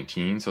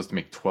 2019, so it's to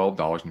make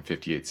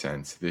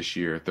 $12.58 this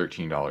year,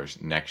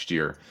 $13 next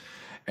year.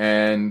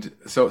 And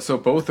so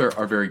both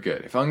are very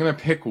good. If I'm going to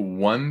pick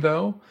one,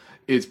 though,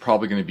 it's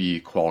probably going to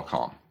be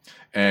Qualcomm.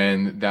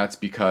 And that's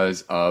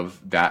because of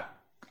that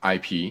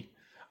IP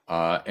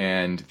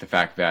and the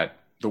fact that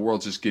the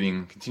world's just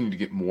continue to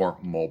get more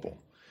mobile.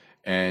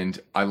 And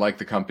I like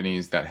the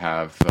companies that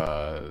have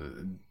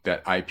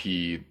that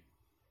IP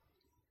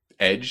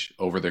edge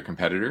over their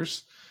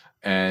competitors.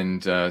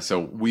 And so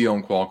we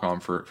own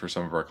Qualcomm for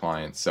some of our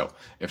clients. So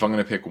if I'm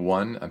going to pick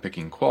one, I'm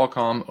picking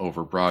Qualcomm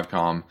over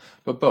Broadcom,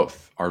 but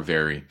both are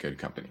very good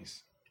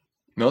companies.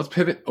 Now let's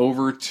pivot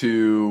over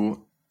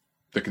to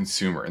the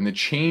consumer and the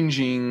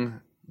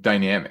changing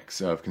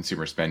dynamics of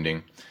consumer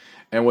spending.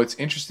 And what's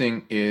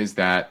interesting is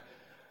that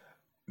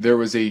there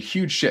was a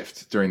huge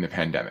shift during the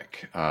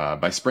pandemic.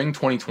 By spring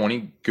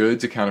 2020,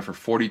 goods accounted for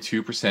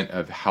 42%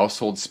 of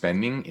household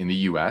spending in the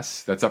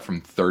US. That's up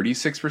from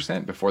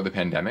 36% before the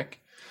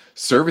pandemic.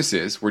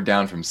 Services were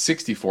down from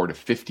 64 to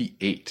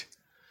 58.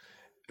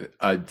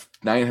 A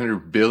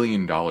 $900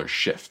 billion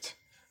shift.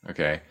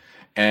 Okay.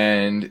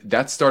 And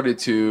that started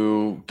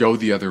to go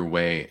the other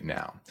way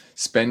now.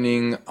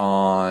 Spending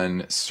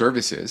on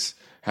services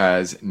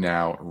has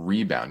now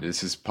rebounded.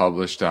 This is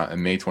published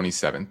on May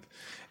 27th.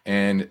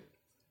 And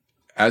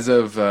as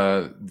of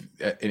in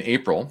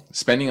April,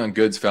 spending on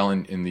goods fell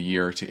in the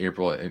year to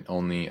April at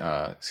only,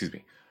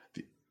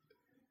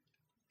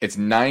 it's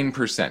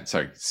 9%.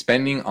 Sorry,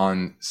 spending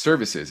on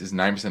services is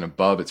 9%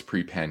 above its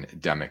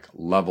pre-pandemic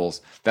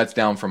levels. That's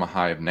down from a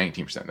high of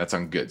 19%. That's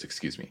on goods,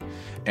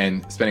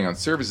 And spending on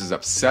services is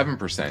up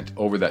 7%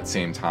 over that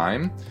same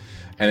time.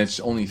 And it's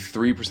only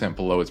 3%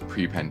 below its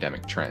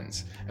pre-pandemic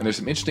trends. And there's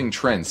some interesting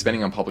trends.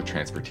 Spending on public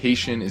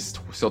transportation is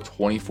still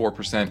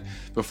 24%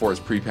 before its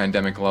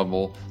pre-pandemic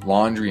level.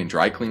 Laundry and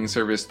dry cleaning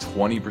service,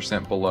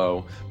 20%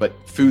 below. But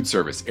food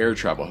service, air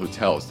travel,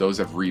 hotels, those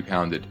have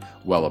rebounded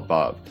well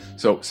above.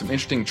 So some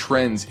interesting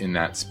trends in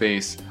that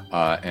space.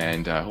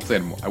 And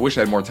hopefully I wish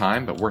I had more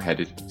time, but we're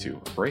headed to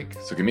a break.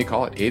 So give me a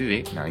call at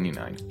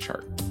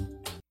 888-99-CHART.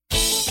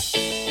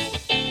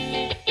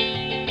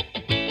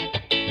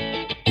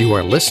 You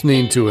are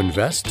listening to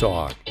Invest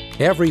Talk.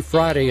 Every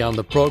Friday on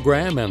the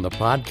program and the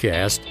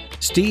podcast,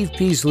 Steve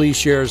Peasley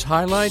shares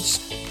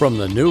highlights from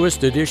the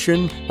newest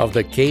edition of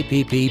the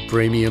KPP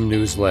Premium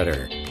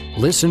Newsletter.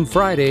 Listen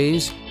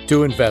Fridays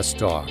to Invest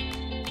Talk.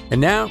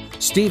 And now,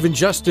 Steve and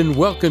Justin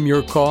welcome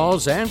your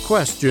calls and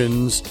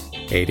questions.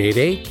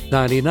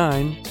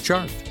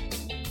 888-99-CHART.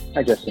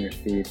 Hi, Justin or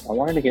Steve. I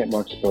wanted to get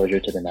more exposure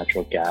to the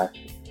natural gas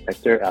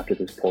sector after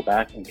this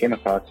pullback and came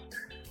across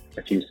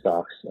a few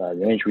stocks,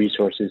 Range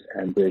Resources,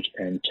 Enbridge,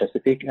 and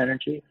Chesapeake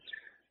Energy.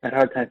 I had a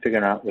hard time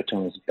figuring out which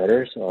one was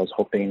better, so I was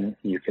hoping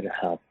you could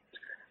help.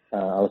 I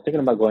was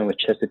thinking about going with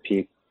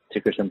Chesapeake,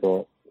 ticker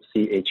symbol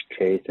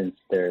CHK, since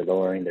they're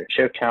lowering their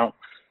share count,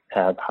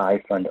 have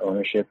high fund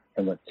ownership,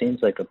 and what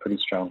seems like a pretty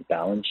strong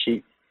balance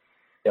sheet.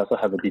 They also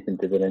have a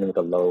decent dividend with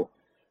a low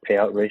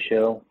payout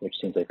ratio, which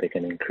seems like they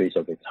can increase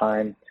over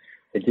time.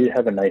 They do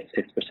have a nice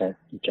 6%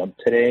 jump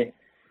today.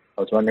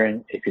 I was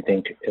wondering if you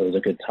think it was a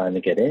good time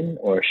to get in,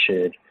 or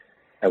should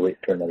I wait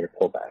for another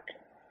pullback?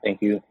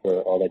 Thank you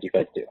for all that you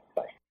guys do.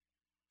 Bye.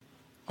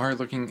 All right,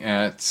 looking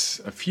at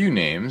a few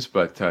names,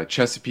 but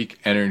Chesapeake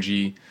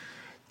Energy,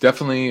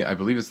 definitely, I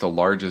believe it's the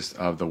largest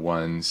of the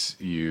ones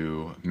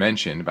you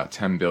mentioned, about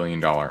 $10 billion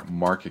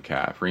market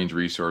cap. Range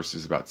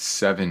Resources, about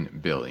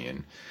 $7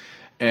 billion.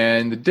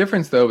 And the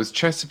difference, though, is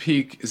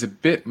Chesapeake is a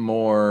bit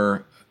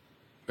more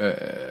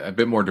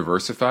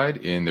diversified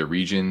in the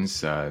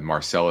regions,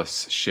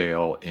 Marcellus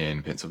Shale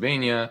in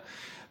Pennsylvania,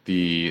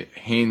 the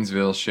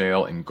Haynesville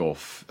Shale in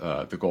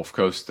the Gulf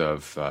Coast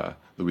of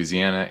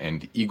Louisiana,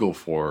 and Eagle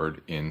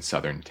Ford in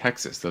southern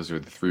Texas. Those are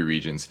the three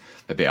regions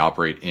that they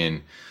operate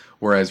in.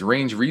 Whereas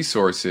Range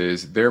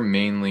Resources, they're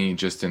mainly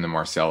just in the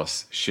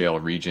Marcellus Shale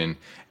region,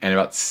 and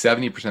about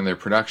 70% of their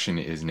production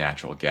is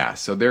natural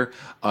gas. So they're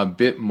a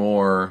bit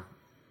more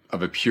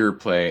of a pure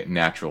play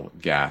natural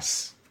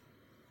gas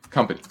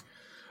company.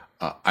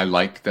 I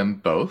like them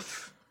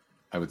both.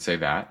 I would say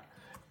that.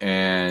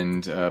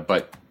 And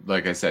but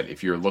like I said,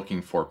 if you're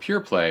looking for pure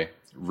play,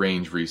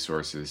 Range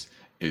Resources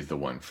is the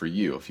one for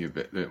you. If you have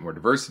a bit more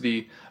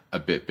diversity, a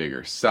bit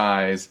bigger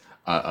size,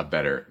 a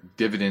better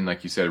dividend,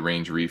 like you said,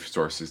 Range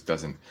Resources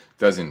doesn't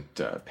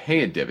pay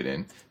a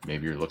dividend.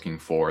 Maybe you're looking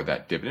for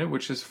that dividend,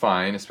 which is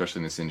fine, especially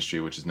in this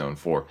industry, which is known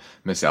for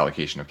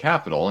misallocation of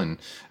capital. And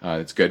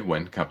it's good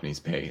when companies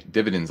pay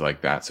dividends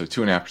like that. So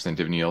 2.5%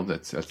 dividend yield,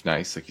 that's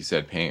nice. Like you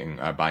said,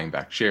 buying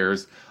back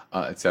shares,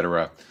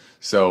 etc.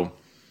 So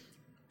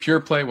pure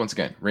play, once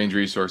again, Range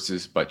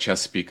Resources, but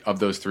Chesapeake, of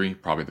those three,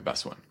 probably the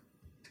best one.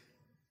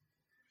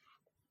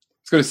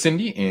 Let's go to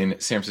Cindy in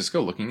San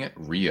Francisco looking at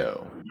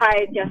Rio.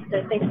 Hi,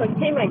 Justin. Thanks for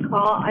taking my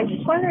call. I'm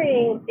just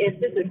wondering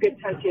if this is a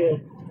good time to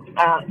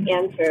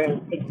answer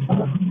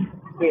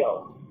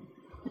Rio.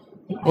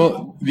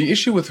 Well, the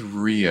issue with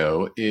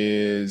Rio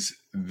is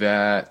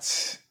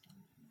that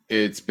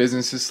its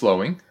business is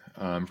slowing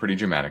pretty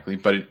dramatically,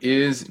 but it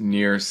is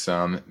near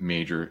some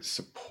major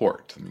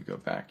support. Let me go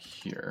back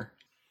here.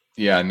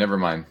 Yeah, never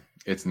mind.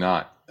 It's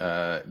not.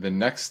 The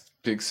next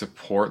big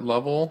support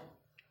level,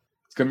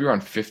 it's going to be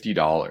around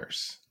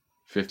 $50.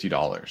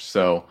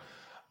 So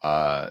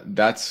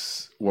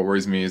that's what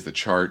worries me, is the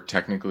chart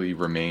technically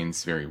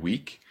remains very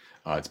weak.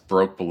 It's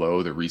broke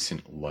below the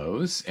recent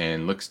lows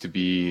and looks to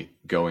be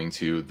going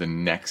to the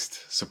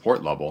next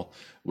support level,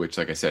 which,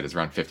 like I said, is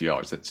around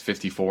 $50. That's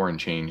 54 and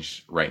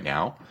change right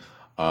now.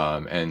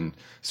 And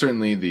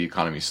certainly the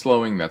economy is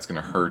slowing. That's going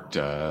to hurt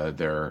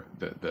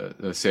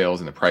the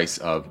sales and the price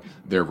of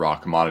their raw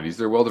commodities.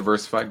 They're well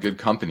diversified, good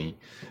company,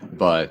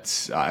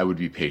 but I would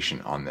be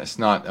patient on this.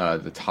 Not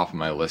the top of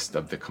my list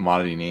of the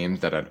commodity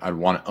names that I'd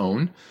want to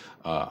own.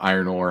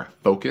 Iron ore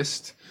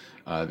focused,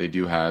 They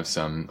do have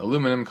some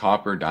aluminum,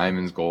 copper,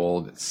 diamonds,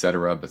 gold,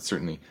 etc., but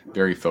certainly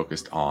very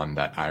focused on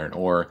that iron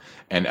ore.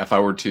 And if I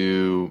were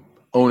to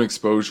own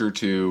exposure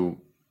to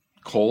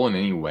coal in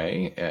any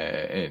way,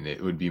 and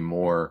it would be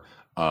more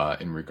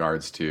in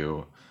regards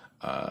to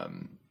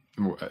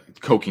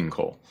coking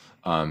coal.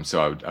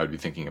 So I would be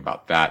thinking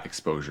about that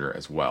exposure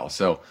as well.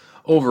 So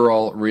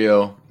overall,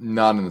 Rio,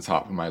 not on the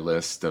top of my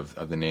list of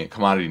the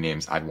commodity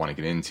names I'd want to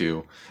get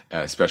into,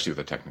 especially with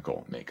a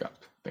technical makeup.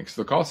 Thanks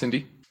for the call,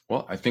 Cindy.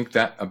 Well, I think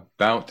that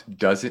about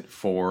does it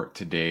for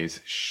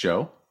today's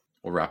show.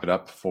 We'll wrap it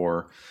up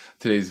for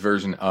today's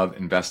version of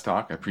Invest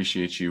Talk. I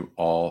appreciate you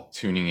all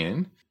tuning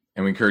in,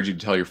 and we encourage you to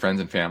tell your friends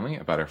and family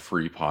about our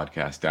free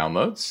podcast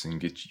downloads.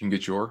 And you can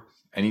get yours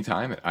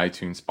anytime at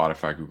iTunes,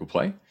 Spotify, Google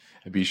Play.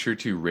 And be sure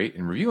to rate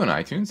and review on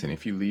iTunes, and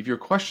if you leave your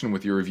question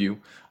with your review,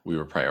 we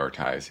will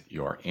prioritize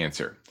your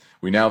answer.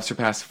 We now have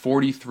surpassed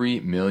 43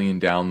 million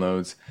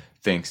downloads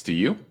thanks to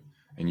you,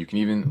 and you can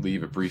even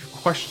leave a brief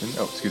question.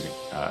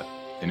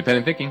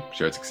 Independent thinking,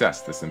 shared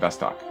success. This is Invest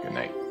Talk. Good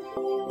night.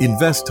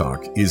 Invest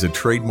Talk is a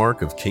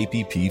trademark of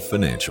KPP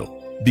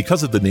Financial.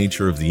 Because of the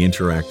nature of the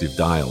interactive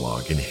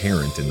dialogue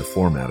inherent in the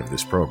format of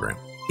this program,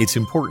 it's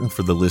important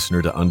for the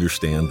listener to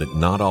understand that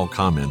not all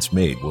comments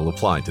made will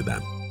apply to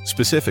them.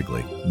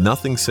 Specifically,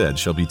 nothing said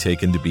shall be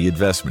taken to be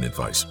investment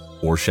advice,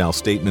 or shall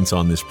statements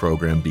on this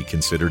program be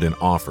considered an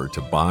offer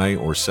to buy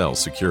or sell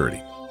security.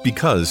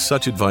 Because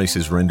such advice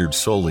is rendered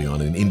solely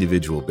on an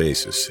individual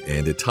basis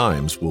and at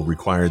times will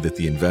require that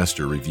the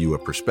investor review a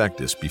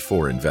prospectus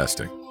before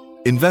investing.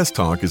 Invest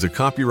Talk is a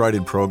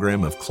copyrighted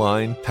program of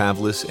Klein,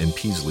 Pavlis, and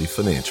Peasley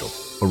Financial,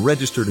 a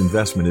registered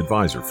investment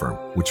advisor firm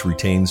which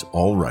retains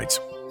all rights.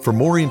 For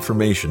more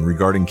information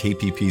regarding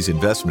KPP's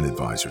investment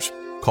advisors,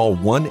 call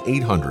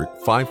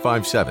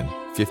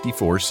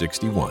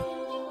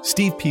 1-800-557-5461.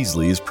 Steve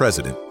Peasley is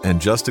president, and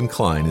Justin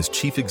Klein is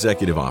chief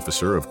executive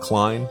officer of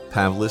Klein,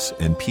 Pavlis,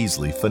 and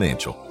Peasley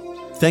Financial.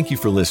 Thank you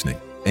for listening,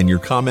 and your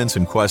comments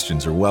and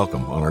questions are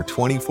welcome on our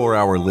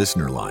 24-hour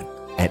listener line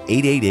at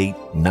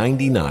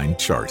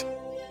 888-99-CHART.